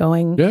going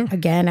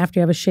again after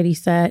you have a shitty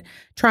set,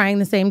 trying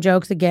the same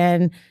jokes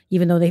again,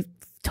 even though they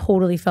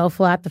totally fell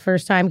flat the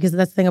first time. Because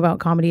that's the thing about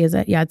comedy is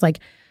that, it's like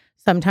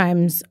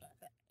sometimes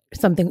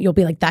something you'll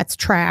be like, that's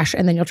trash,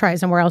 and then you'll try it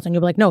somewhere else and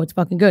you'll be like, no, it's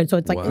fucking good. So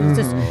it's like, it's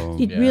just,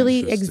 it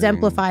really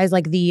exemplifies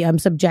like the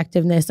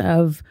subjectiveness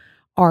of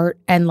art,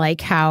 and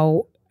like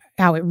how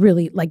it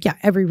really, like,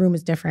 every room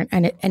is different,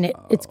 and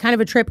it's kind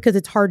of a trip because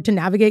it's hard to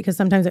navigate, because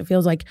sometimes it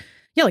feels like,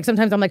 like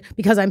sometimes I'm like,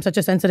 because I'm such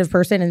a sensitive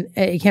person, and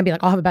it can't be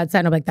like, I'll have a bad set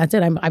and I'm like, that's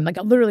it, I'm like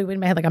literally in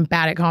my head like I'm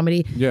bad at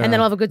comedy, and then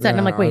I'll have a good set and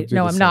I'm like, wait,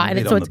 no, I'm not, and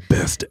it's the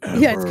best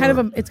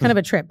ever. It's kind of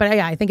a trip. But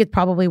I think it's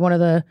probably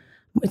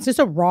it's just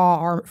a raw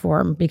art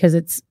form, because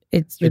it's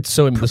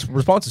so the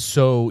response is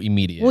so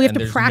immediate. Well, you have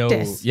to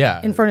practice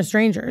in front of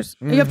strangers.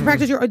 You have to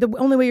practice the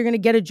only way you're going to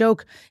get a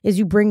joke is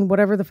you bring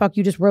whatever the fuck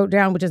you just wrote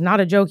down, which is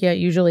not a joke yet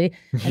usually,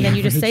 and then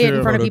you just say it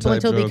in front of people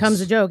until it becomes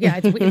a joke. Yeah,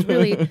 it's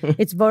really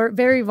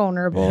very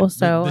vulnerable.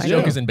 So this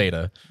joke is in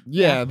beta.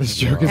 Yeah, this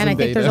joke is in beta. And I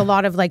think there's a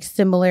lot of like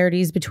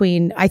similarities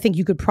between. I think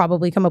you could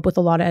probably come up with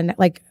a lot of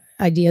like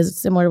ideas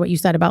similar to what you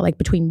said about like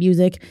between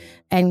music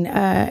and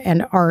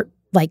art.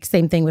 Like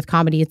same thing with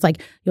comedy. It's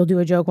like you'll do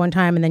a joke one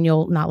time and then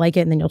you'll not like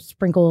it, and then you'll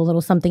sprinkle a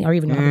little something, or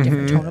even you'll have a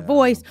different tone of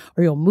voice,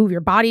 or you'll move your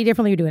body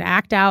differently. You do an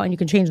act out, and you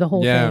can change the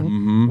whole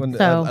thing.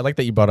 So I like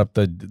that you brought up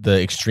the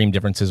extreme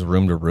differences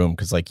room to room,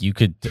 because like you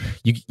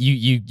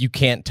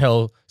can't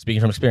tell. Speaking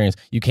from experience,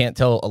 you can't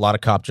tell a lot of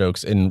cop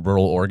jokes in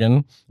rural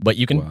Oregon, but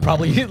you can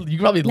probably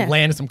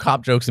land some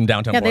cop jokes in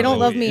downtown. Yeah, they don't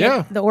love me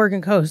at the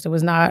Oregon coast. It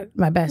was not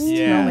my best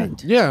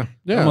moment. Yeah.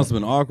 It must have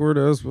been awkward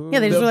as well. Yeah,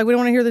 they just were like, we don't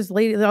want to hear this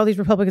lady. All these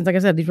Republicans, like I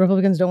said, these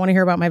Republicans don't want to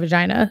hear about my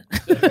vagina.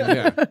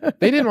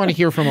 They didn't want to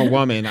hear from a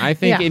woman. I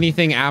think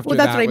anything after that.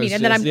 Well, that's what I mean.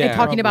 And then I'm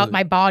talking about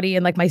my body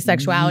and like my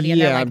sexuality, and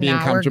they're like, being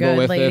comfortable we're good,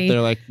 with lady. it. They're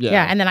like,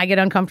 and then I get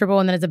uncomfortable,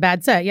 and then it's a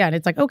bad set. Yeah, and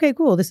it's like, okay,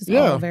 cool. This is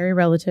all very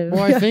relative.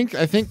 Well, I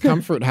think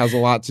comfort has a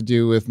lot lot to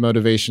do with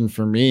motivation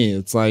for me.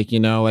 It's like, you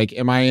know, like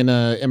am I in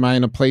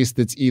a place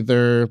that's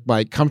either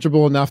like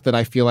comfortable enough that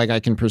I feel like I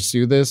can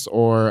pursue this,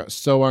 or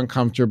so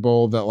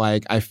uncomfortable that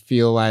like I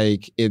feel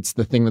like it's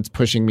the thing that's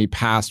pushing me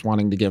past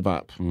wanting to give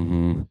up.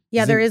 Mm-hmm.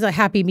 Yeah, there is a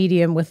happy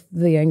medium with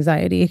the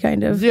anxiety,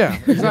 kind of. Yeah,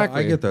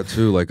 exactly. I get that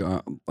too. Like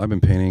I've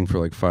been painting for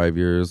like 5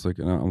 years. Like,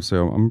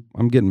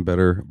 I'm getting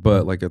better,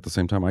 but like at the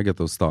same time, I get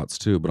those thoughts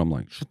too. But I'm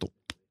like, shut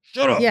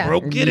up,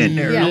 bro. Get in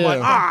there. And I'm like,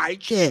 all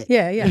right, shit.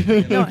 Yeah.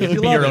 No,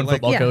 Be your own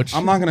football coach.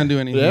 I'm not gonna do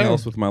anything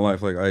else with my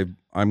life. Like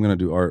I'm gonna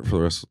do art for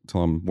the rest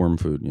till I'm worm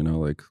food. You know,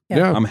 like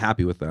I'm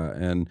happy with that.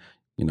 And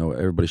you know,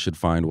 everybody should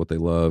find what they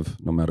love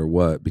no matter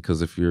what,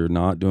 because if you're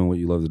not doing what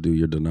you love to do,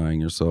 you're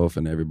denying yourself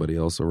and everybody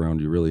else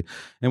around you, really.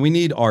 And we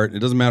need art. It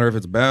doesn't matter if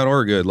it's bad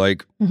or good.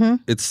 Like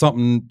it's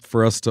something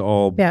for us to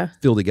all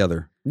feel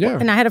together. Yeah.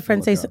 And I had a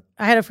friend say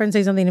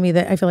something to me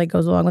that I feel like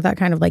goes along with that,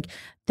 kind of like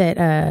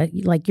that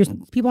like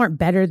people aren't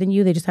better than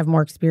you, they just have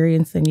more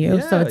experience than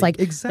you. So it's like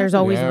there's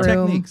always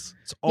room. Techniques.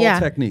 It's all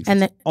techniques.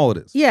 And that's all it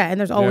is. Yeah, and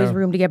there's always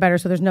room to get better.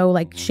 So there's no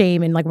like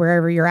shame in like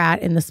wherever you're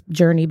at in this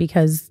journey,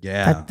 because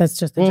that's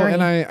just the journey.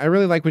 And I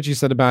really like what you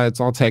said about it's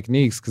all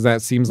techniques, because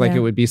that seems like it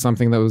would be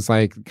something that was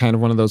like kind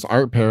of one of those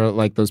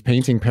like those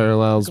painting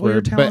parallels where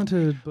you're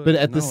talented, but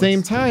at the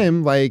same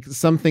time, like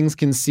some things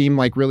can seem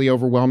like really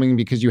overwhelming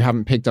because you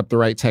haven't picked up the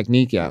right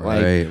technique yet.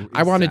 Right, like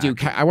I want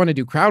to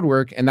do crowd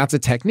work, and that's a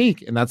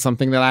technique, and that's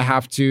something that I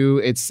have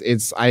to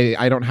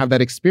I don't have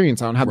that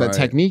experience. I don't have that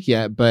technique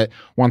yet, but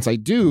once I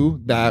do,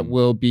 that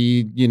will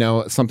be, you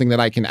know, something that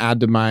I can add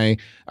to my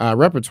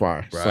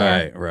repertoire.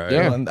 Right.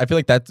 Yeah. And I feel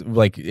like that's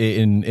like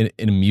in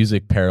a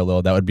music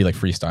parallel, that would be like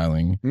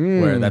freestyling,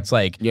 where that's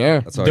like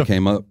that's how it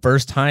came up.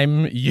 First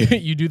time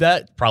you do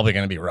that, probably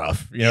gonna be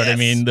rough. You know what I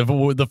mean?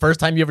 The first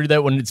time you ever do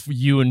that, when it's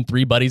you and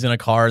 3 buddies in a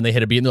car and they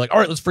hit a beat and they're like, all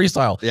right, let's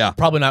freestyle. Yeah,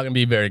 probably not gonna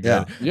be very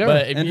good. Yeah.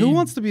 But who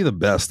wants to be the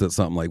best at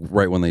something like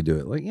right when they do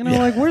it? Like, you know,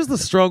 like where's the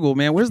struggle,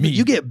 man? Where's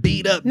you get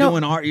beat up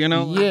doing art, you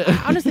know? Yeah.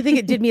 I honestly think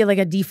it did me like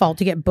a default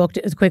to get booked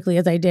as quickly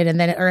as I did, and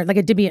then or like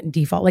it did me a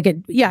default. Like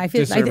I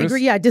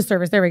think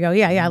disservice. There we go.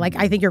 Yeah. Like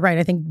I think you're right.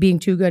 I think being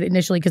too good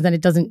initially, because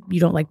then you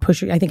don't like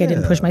push. I think I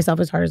didn't push myself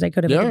as hard as I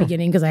could have at the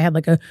beginning, because I had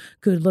like a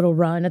good little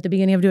run at the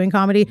beginning of doing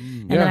comedy,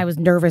 and then I was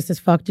nervous as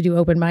fuck to do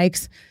open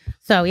mics.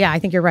 So yeah, I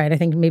think you're right. I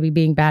think maybe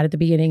being bad at the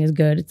beginning is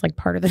good. It's like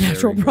part of the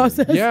natural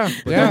process.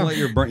 But don't let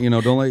your brain,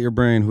 don't let your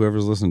brain,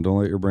 whoever's listening, don't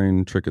let your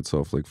brain trick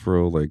itself. Like for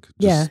real, like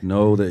just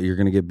know that you're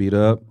gonna get beat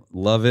up.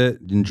 Love it.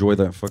 Enjoy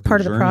that fucking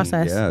part of journey. the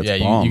process.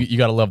 Yeah, you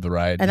got to love the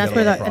ride. And that's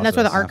where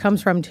the art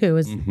comes from too,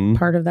 is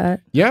part of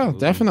that. Yeah,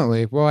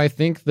 definitely. Well, I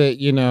think that,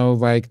 you know,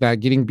 like that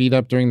getting beat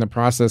up during the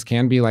process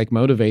can be like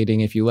motivating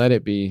if you let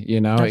it be,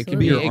 you know. Absolutely. It can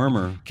be your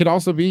armor. Could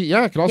also be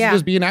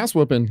just be an ass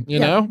whooping, you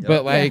know.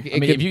 But like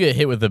if you get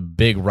hit with a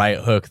big right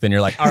hook, then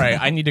you're like, all right,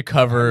 I need to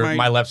cover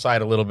my left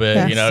side a little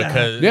bit, you know,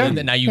 because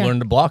now you learn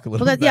to block a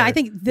little bit. I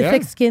think the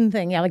thick skin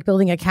thing, like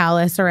building a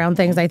callus around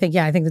things, I think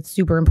that's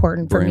super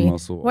important for me.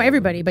 Muscle, well,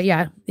 everybody, but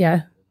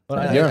yeah. But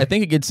I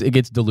think it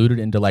gets diluted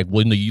into like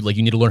when you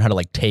need to learn how to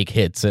like take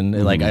hits,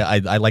 and like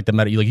I like the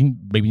meta. You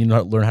maybe you need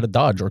to learn how to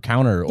dodge or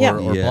counter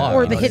or block.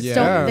 Or the hits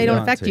don't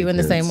affect you in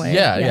the same way.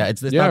 Yeah.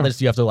 It's not that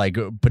you have to like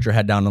put your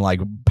head down and like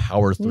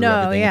power through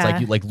everything. It's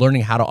like you like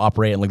learning how to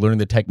operate and like learning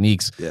the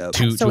techniques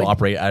to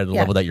operate at a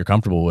level that you're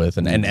comfortable with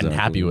and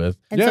happy with.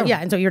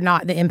 And so you're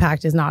not, the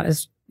impact is not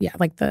as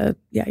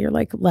you're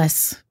like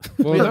less.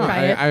 Well, no,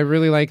 I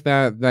really like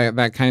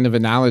that kind of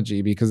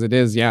analogy, because it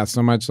is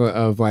so much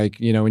of like,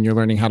 you know, when you're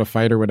learning how to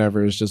fight or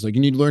whatever, it's just like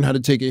you need to learn how to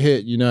take a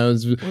hit, you know,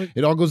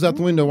 it all goes out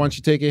the window once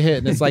you take a hit,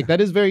 and it's like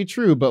that is very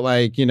true, but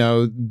like, you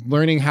know,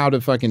 learning how to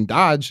fucking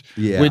dodge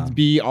would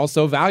be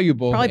also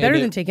valuable, probably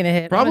better than taking a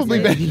hit,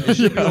 probably better. You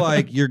should be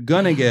like, you're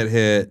gonna get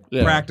hit,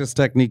 practice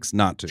techniques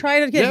not to try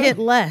to get hit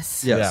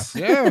less.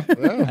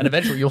 And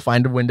eventually you'll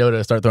find a window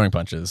to start throwing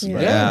punches.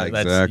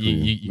 Exactly.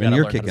 You gotta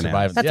learn how to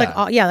survive. That's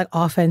like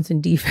offense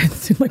and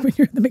defense. Like when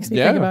that makes me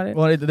think about it.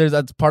 Well,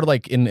 that's part of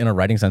like in a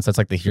writing sense. That's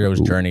like the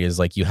hero's journey, is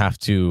like you have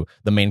to.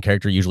 The main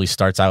character usually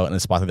starts out in a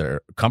spot that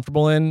they're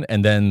comfortable in,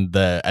 and then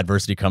the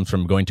adversity comes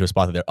from going to a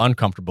spot that they're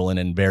uncomfortable in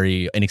and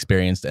very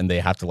inexperienced, and they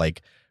have to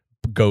like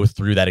go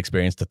through that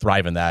experience to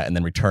thrive in that, and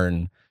then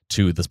return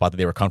to the spot that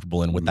they were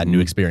comfortable in with that new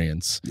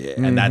experience.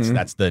 And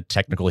that's the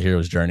technical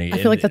hero's journey. I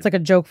feel like that's like a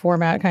joke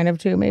format kind of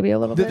too, maybe a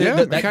little bit.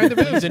 That kind of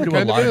leads into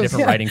a lot of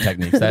different writing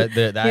techniques.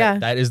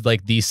 That is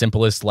like the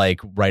simplest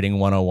like writing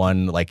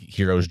 101 like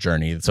hero's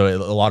journey. So a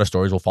lot of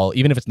stories will follow,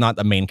 even if it's not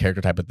a main character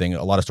type of thing,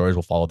 a lot of stories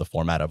will follow the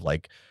format of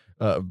like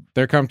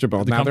they're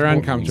comfortable. Now they're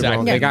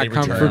uncomfortable. Exactly. They got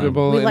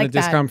comfortable in the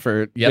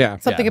discomfort.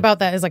 Something about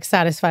that is like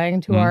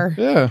satisfying to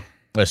our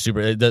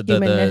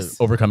The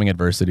overcoming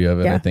adversity of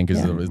it, I think,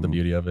 is the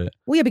beauty of it.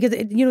 Well, yeah, because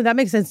that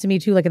makes sense to me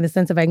too, like in the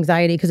sense of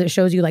anxiety, because it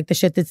shows you like the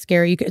shit that's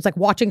scary. It's like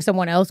watching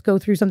someone else go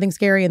through something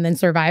scary and then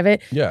survive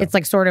it. Yeah. It's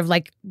like sort of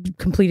like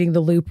completing the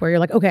loop where you're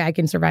like, okay, I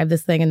can survive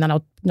this thing and then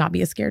I'll not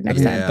be as scared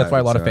next time. That's why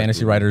a lot of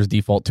fantasy writers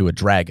default to a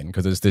dragon,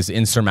 because it's this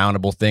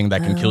insurmountable thing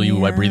that can kill you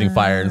by breathing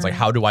fire. And it's like,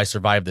 how do I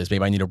survive this?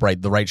 Maybe I need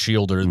the right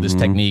shield or this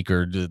technique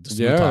or the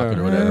smooth talk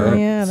or whatever.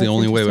 It's the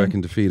only way I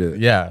can defeat it.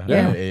 Yeah.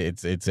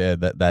 It's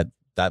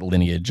that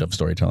lineage of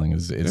storytelling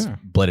is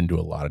bled into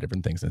a lot of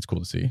different things, and it's cool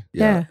to see.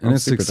 And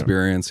it's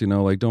experience,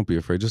 like, don't be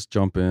afraid, just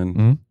jump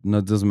in. No,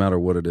 it doesn't matter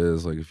what it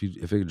is. Like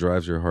if it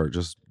drives your heart,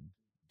 just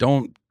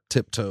don't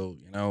tiptoe,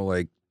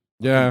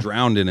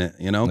 drowned in it,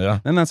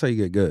 and that's how you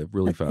get good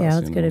really fast. Yeah,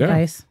 that's good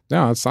advice.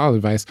 Yeah, that's solid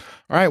advice.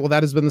 All right, well,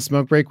 that has been the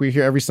Smoke Break. We're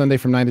here every Sunday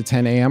from 9 to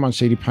 10 a.m. on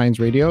Shady Pines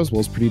Radio, as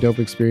well as Pretty Dope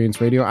Xperience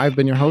Radio. I've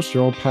been your host,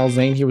 your old pal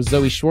Zane, here with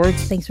Zoe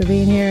Schwartz. Thanks for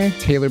being here.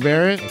 Taylor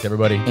Barrett. Thanks,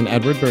 everybody. And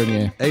Edward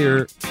Berneir. Hey,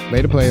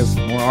 later, players.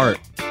 More art.